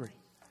be hungry.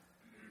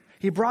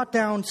 He brought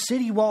down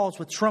city walls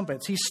with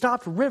trumpets. He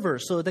stopped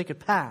rivers so that they could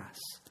pass.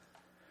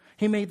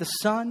 He made the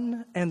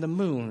sun and the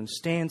moon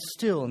stand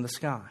still in the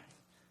sky.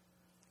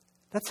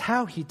 That's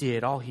how he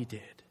did all he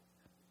did.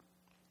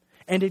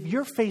 And if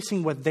you're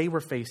facing what they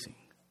were facing,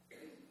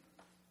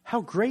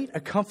 how great a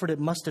comfort it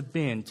must have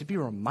been to be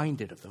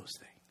reminded of those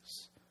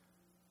things.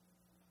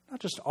 Not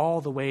just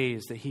all the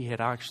ways that he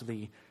had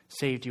actually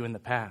saved you in the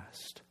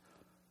past,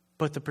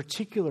 but the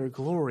particular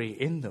glory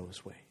in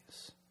those ways.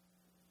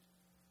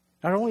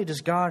 Not only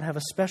does God have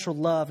a special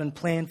love and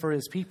plan for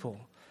his people,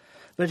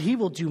 but he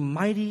will do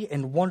mighty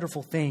and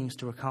wonderful things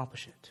to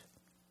accomplish it.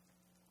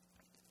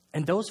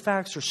 And those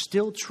facts are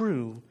still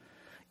true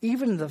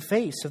even in the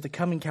face of the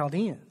coming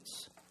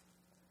Chaldeans.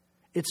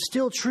 It's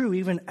still true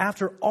even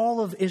after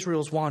all of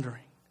Israel's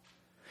wandering.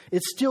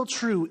 It's still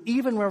true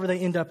even wherever they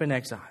end up in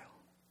exile.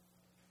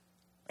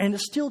 And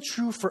it's still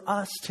true for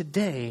us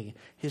today,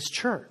 his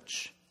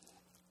church.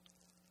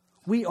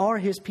 We are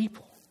his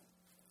people.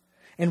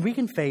 And we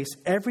can face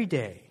every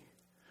day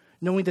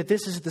knowing that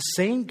this is the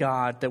same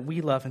God that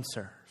we love and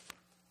serve.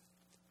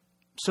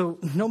 So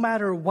no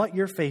matter what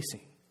you're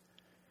facing,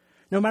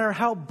 no matter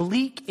how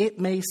bleak it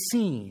may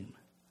seem,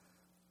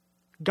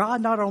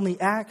 God not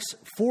only acts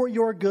for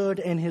your good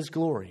and his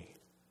glory,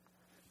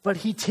 but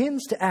he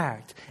tends to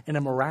act in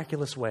a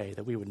miraculous way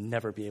that we would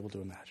never be able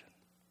to imagine.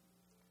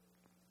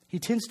 He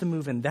tends to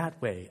move in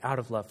that way out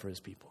of love for his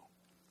people.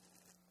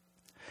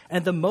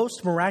 And the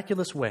most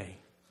miraculous way,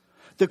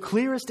 the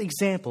clearest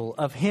example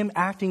of him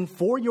acting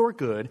for your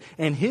good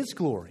and his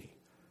glory,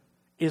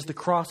 is the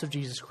cross of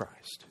Jesus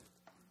Christ.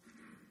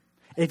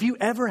 If you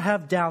ever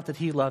have doubt that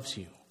he loves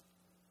you,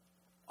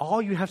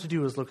 all you have to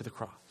do is look at the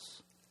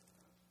cross.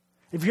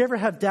 If you ever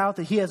have doubt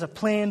that he has a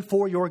plan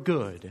for your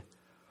good,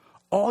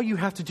 all you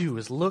have to do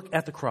is look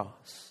at the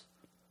cross.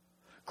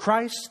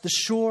 Christ, the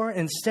sure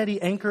and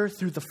steady anchor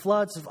through the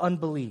floods of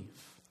unbelief.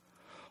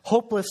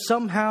 Hopeless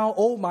somehow,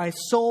 oh my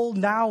soul,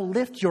 now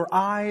lift your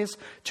eyes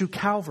to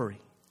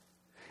Calvary.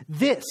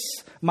 This,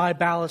 my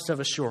ballast of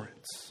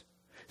assurance.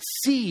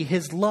 See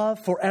his love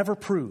forever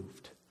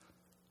proved.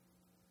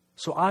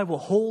 So I will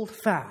hold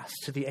fast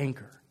to the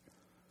anchor,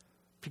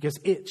 because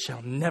it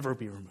shall never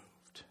be removed.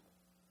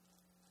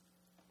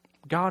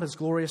 God is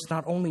glorious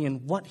not only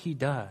in what he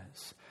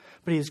does,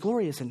 but he is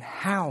glorious in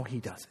how he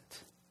does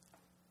it.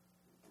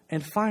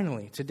 And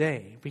finally,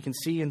 today, we can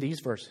see in these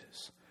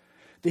verses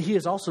that he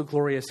is also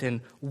glorious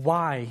in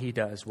why he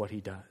does what he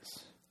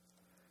does.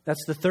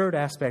 That's the third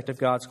aspect of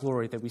God's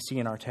glory that we see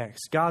in our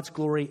text. God's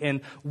glory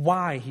in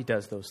why he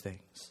does those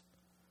things.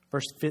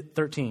 Verse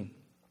 13.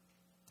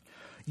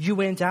 You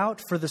went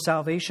out for the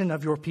salvation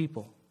of your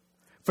people,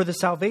 for the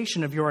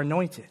salvation of your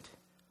anointed.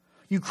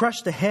 You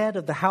crushed the head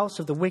of the house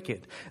of the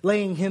wicked,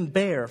 laying him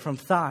bare from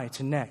thigh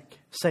to neck.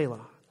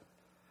 Selah.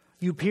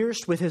 You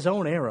pierced with his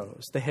own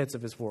arrows the heads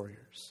of his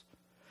warriors,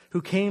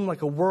 who came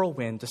like a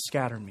whirlwind to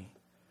scatter me,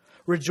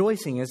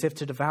 rejoicing as if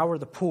to devour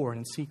the poor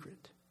in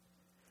secret.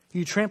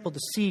 You trampled the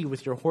sea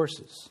with your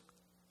horses,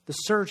 the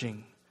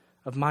surging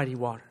of mighty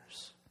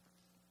waters.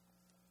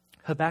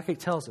 Habakkuk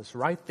tells us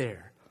right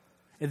there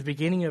at the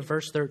beginning of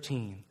verse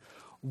 13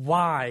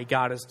 why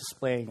God is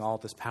displaying all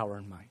this power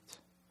and might,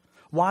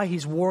 why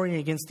he's warring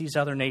against these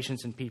other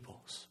nations and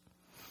peoples.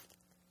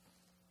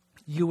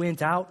 You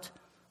went out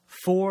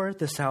for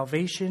the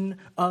salvation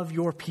of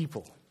your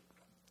people,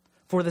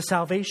 for the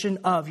salvation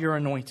of your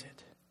anointed.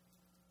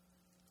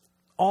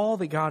 All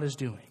that God is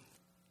doing,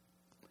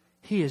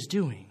 he is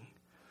doing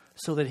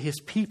so that his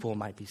people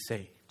might be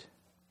saved.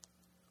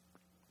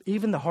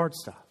 Even the hard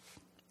stuff,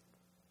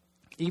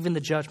 even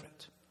the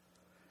judgment,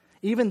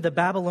 even the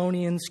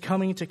Babylonians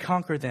coming to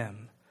conquer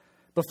them,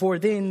 before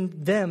then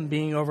them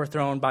being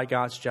overthrown by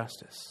God's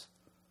justice.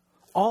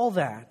 All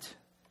that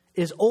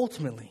is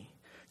ultimately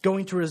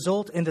going to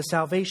result in the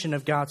salvation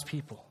of God's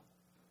people.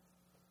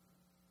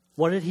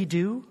 What did he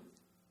do?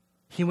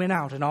 He went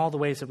out in all the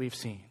ways that we've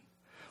seen.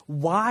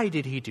 Why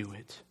did he do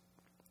it?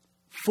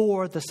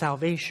 For the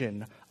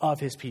salvation of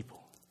his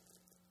people.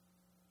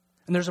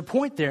 And there's a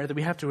point there that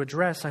we have to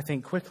address, I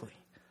think, quickly.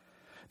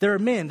 There are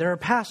men, there are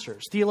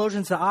pastors,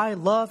 theologians that I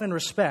love and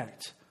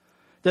respect,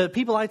 the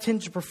people I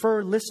tend to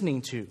prefer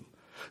listening to,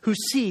 who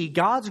see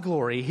God's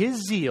glory,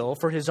 his zeal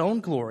for his own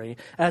glory,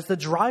 as the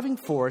driving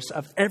force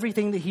of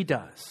everything that he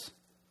does.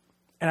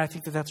 And I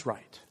think that that's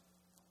right.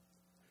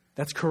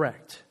 That's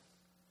correct.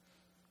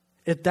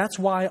 That's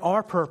why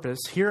our purpose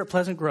here at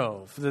Pleasant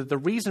Grove, the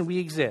reason we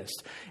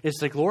exist, is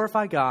to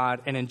glorify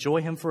God and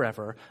enjoy him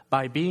forever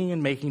by being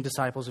and making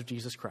disciples of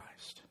Jesus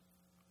Christ.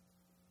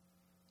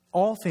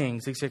 All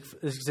things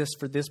exist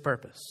for this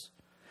purpose.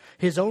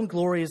 His own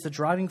glory is the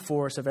driving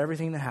force of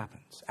everything that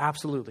happens.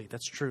 Absolutely,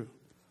 that's true.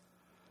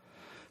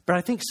 But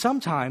I think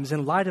sometimes,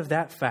 in light of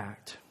that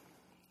fact,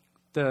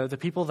 the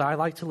people that I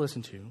like to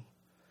listen to,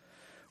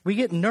 We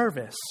get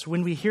nervous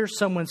when we hear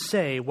someone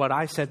say what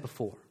I said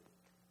before,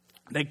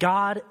 that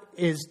God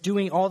is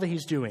doing all that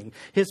he's doing.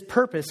 His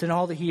purpose in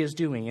all that he is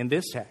doing in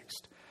this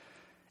text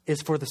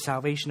is for the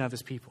salvation of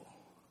his people.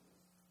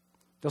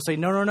 They'll say,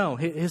 no.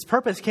 His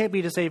purpose can't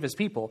be to save his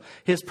people.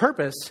 His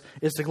purpose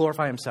is to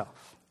glorify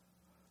himself.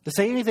 To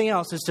say anything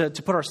else is to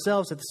put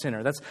ourselves at the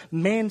center. That's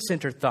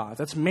man-centered thought.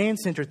 That's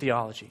man-centered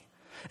theology.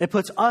 It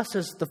puts us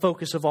as the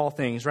focus of all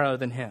things rather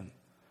than him.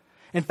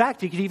 In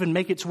fact, you could even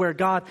make it to where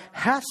God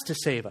has to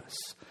save us.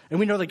 And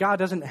we know that God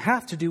doesn't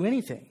have to do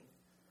anything.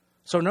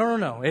 So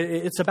no.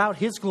 It's about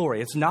his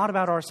glory. It's not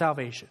about our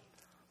salvation.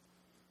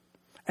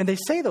 And they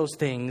say those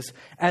things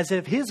as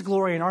if his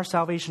glory and our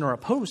salvation are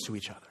opposed to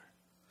each other.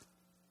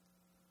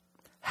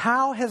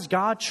 How has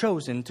God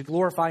chosen to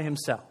glorify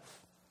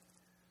himself?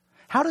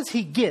 How does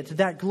he get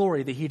that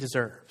glory that he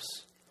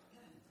deserves?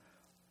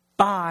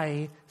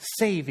 By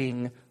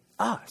saving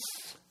us.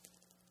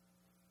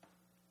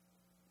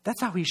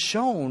 That's how he's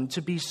shown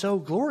to be so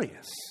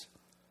glorious.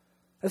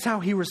 That's how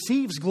he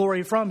receives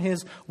glory from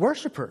his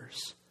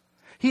worshipers.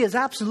 He is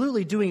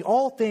absolutely doing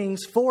all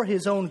things for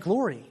his own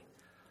glory.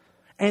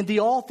 And the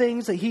all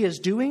things that he is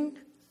doing,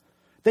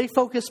 they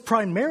focus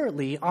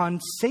primarily on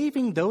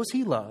saving those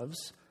he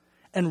loves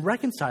and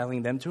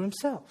reconciling them to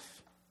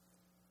himself.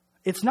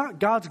 It's not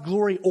God's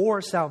glory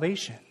or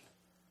salvation.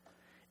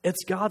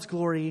 It's God's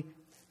glory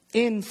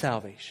in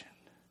salvation,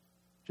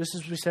 just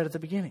as we said at the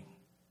beginning.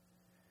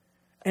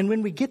 And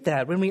when we get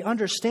that, when we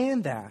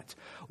understand that,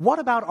 what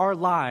about our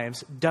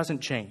lives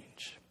doesn't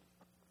change?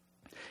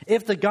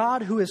 If the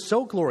God who is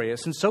so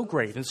glorious and so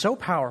great and so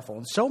powerful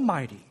and so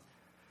mighty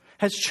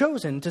has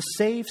chosen to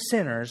save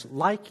sinners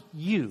like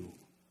you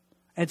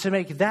and to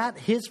make that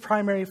his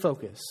primary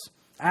focus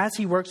as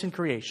he works in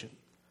creation,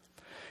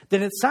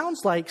 then it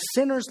sounds like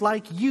sinners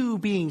like you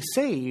being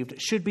saved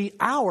should be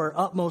our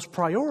utmost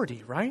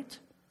priority, right?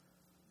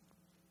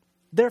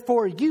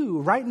 Therefore, you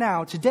right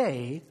now,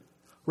 today,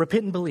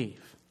 repent and believe.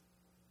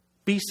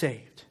 Be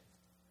saved.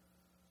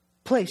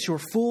 Place your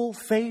full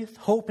faith,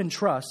 hope, and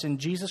trust in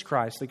Jesus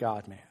Christ, the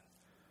God-man,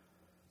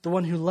 the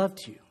one who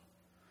loved you,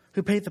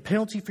 who paid the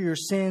penalty for your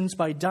sins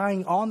by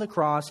dying on the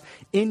cross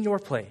in your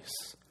place,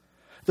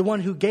 the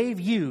one who gave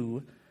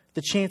you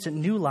the chance at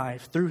new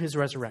life through his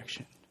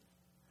resurrection.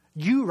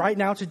 You right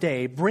now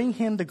today bring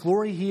him the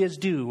glory he is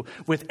due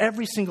with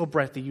every single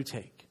breath that you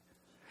take.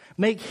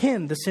 Make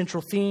him the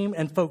central theme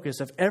and focus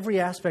of every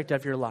aspect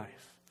of your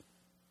life.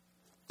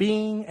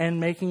 Being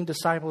and making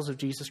disciples of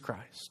Jesus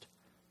Christ.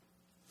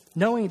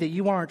 Knowing that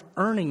you aren't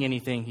earning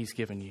anything he's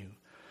given you.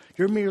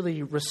 You're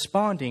merely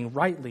responding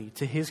rightly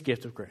to his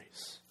gift of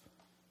grace.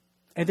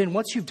 And then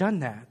once you've done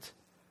that,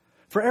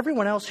 for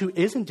everyone else who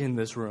isn't in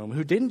this room,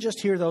 who didn't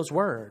just hear those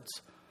words,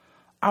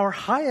 our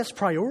highest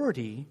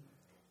priority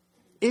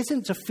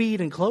isn't to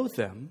feed and clothe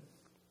them,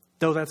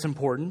 though that's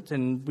important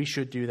and we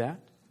should do that.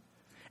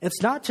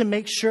 It's not to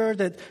make sure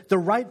that the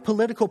right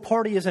political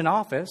party is in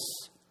office,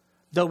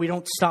 though we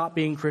don't stop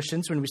being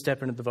Christians when we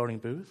step into the voting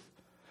booth.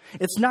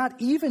 It's not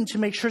even to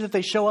make sure that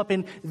they show up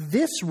in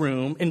this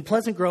room in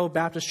Pleasant Grove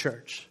Baptist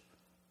Church,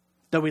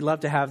 though we'd love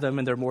to have them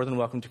and they're more than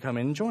welcome to come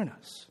in and join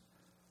us.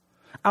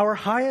 Our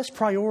highest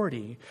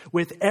priority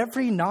with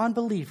every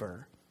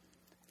non-believer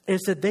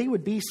is that they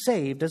would be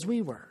saved as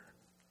we were,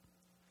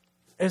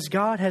 as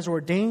God has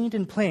ordained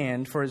and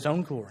planned for his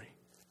own glory.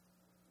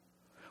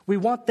 We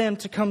want them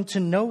to come to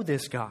know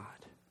this God,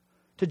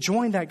 to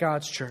join that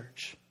God's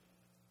church,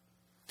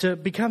 to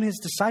become his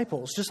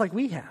disciples, just like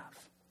we have.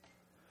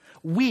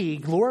 We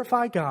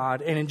glorify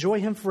God and enjoy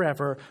him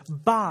forever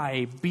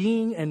by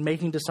being and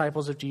making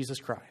disciples of Jesus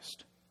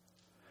Christ.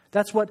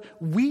 That's what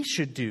we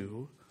should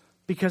do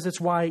because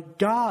it's why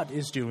God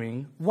is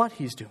doing what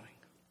he's doing.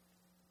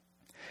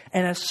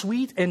 And as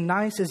sweet and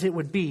nice as it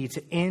would be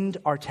to end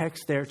our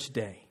text there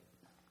today,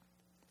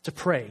 to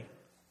pray,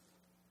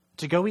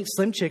 to go eat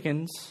Slim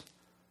Chickens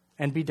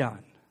and be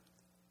done,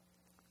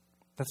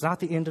 that's not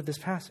the end of this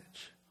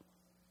passage.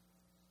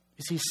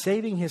 You see,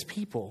 saving his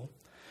people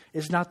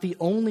is not the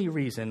only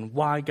reason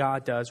why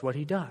God does what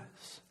he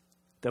does,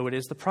 though it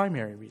is the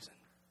primary reason.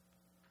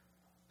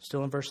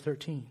 Still in verse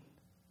 13.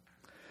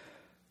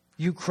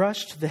 You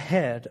crushed the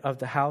head of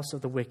the house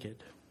of the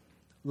wicked,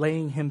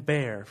 laying him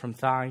bare from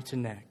thigh to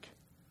neck.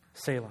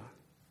 Selah.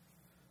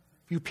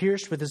 You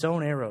pierced with his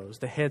own arrows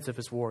the heads of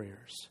his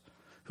warriors,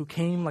 who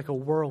came like a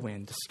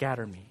whirlwind to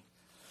scatter me,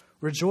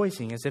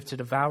 rejoicing as if to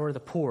devour the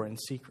poor in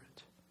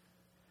secret.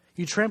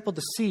 You trampled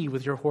the sea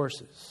with your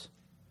horses,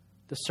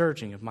 the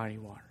surging of mighty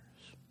waters.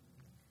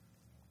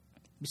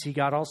 You see,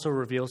 God also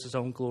reveals his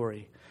own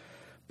glory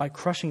by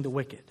crushing the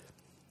wicked.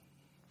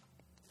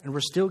 And we're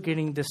still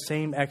getting this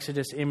same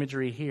Exodus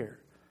imagery here,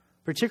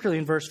 particularly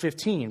in verse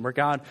 15, where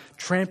God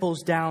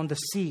tramples down the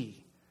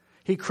sea.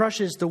 He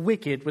crushes the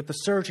wicked with the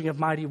surging of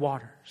mighty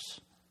waters.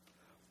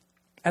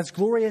 As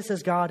glorious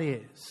as God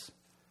is,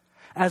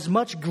 as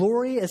much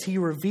glory as he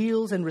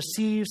reveals and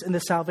receives in the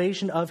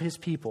salvation of his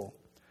people,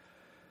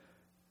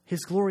 his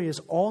glory is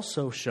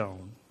also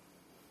shown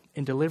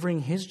in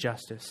delivering his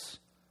justice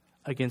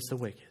against the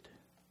wicked.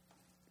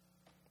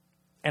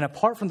 And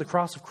apart from the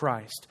cross of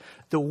Christ,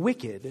 the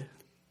wicked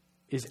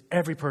is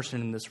every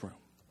person in this room,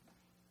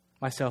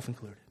 myself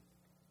included.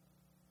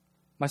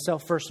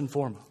 Myself first and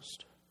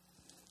foremost.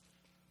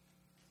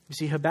 You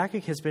see,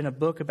 Habakkuk has been a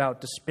book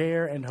about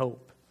despair and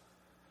hope,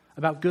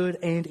 about good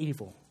and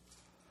evil.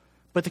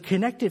 But the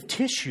connective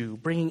tissue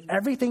bringing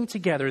everything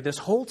together this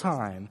whole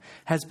time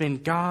has been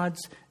God's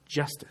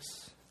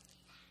justice.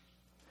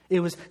 It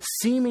was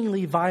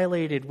seemingly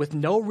violated with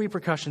no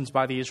repercussions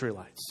by the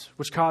Israelites,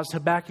 which caused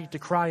Habakkuk to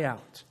cry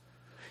out.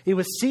 It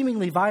was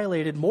seemingly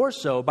violated more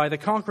so by the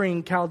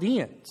conquering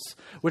Chaldeans,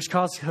 which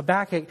caused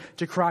Habakkuk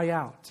to cry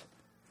out.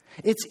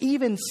 It's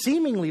even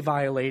seemingly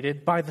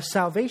violated by the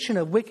salvation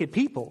of wicked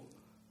people,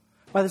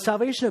 by the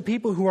salvation of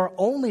people who are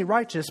only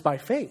righteous by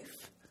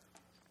faith.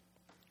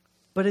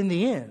 But in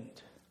the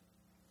end,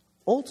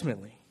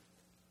 ultimately,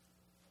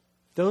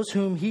 those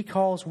whom he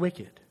calls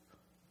wicked,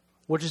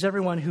 which is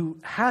everyone who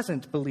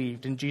hasn't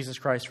believed in Jesus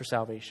Christ for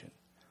salvation,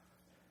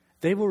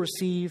 they will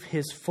receive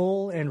his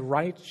full and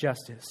right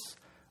justice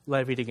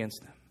levied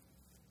against them.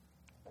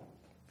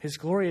 His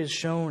glory is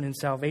shown in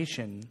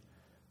salvation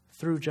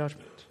through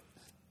judgment.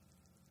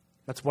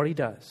 That's what he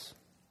does.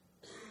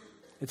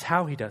 It's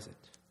how he does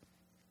it.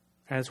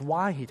 And it's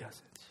why he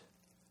does it.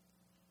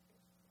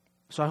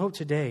 So I hope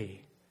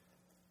today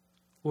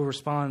we'll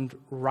respond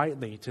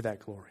rightly to that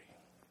glory.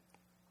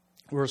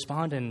 We'll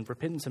respond in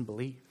repentance and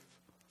belief.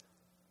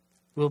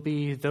 We'll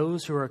be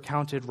those who are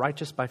counted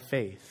righteous by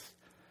faith,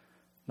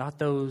 not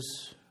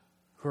those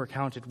who are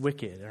counted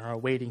wicked and are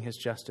awaiting his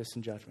justice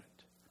and judgment.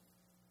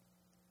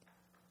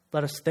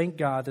 Let us thank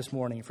God this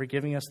morning for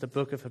giving us the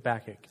book of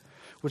Habakkuk,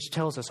 which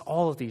tells us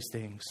all of these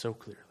things so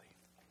clearly.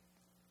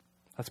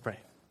 Let's pray.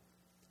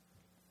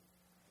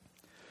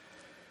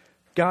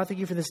 God, thank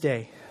you for this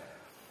day.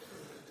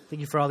 Thank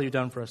you for all that you've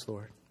done for us,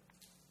 Lord.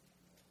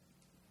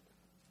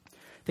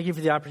 Thank you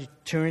for the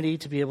opportunity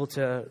to be able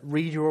to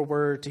read your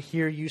word, to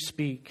hear you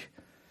speak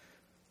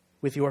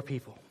with your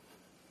people.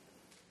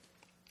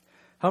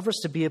 Help us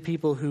to be a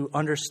people who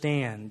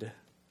understand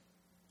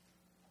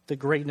the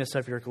greatness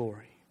of your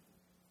glory.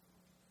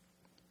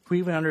 We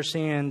even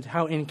understand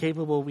how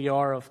incapable we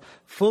are of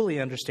fully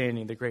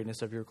understanding the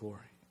greatness of your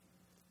glory.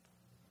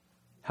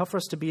 Help for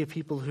us to be a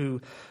people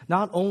who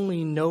not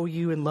only know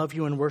you and love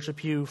you and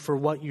worship you for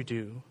what you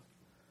do,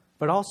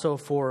 but also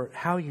for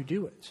how you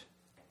do it.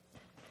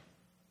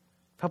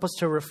 Help us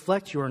to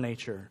reflect your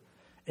nature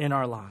in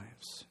our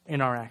lives,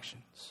 in our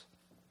actions.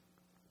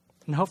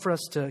 And help for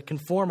us to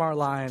conform our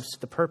lives to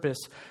the purpose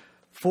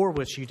for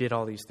which you did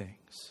all these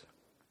things.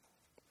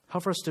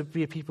 Help for us to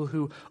be a people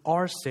who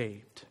are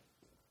saved,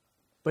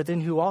 but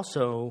then who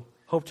also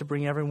hope to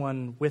bring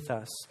everyone with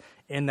us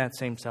in that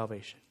same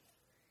salvation.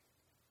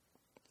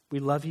 We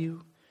love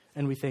you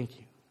and we thank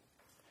you.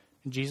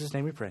 In Jesus'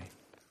 name we pray.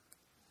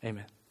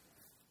 Amen.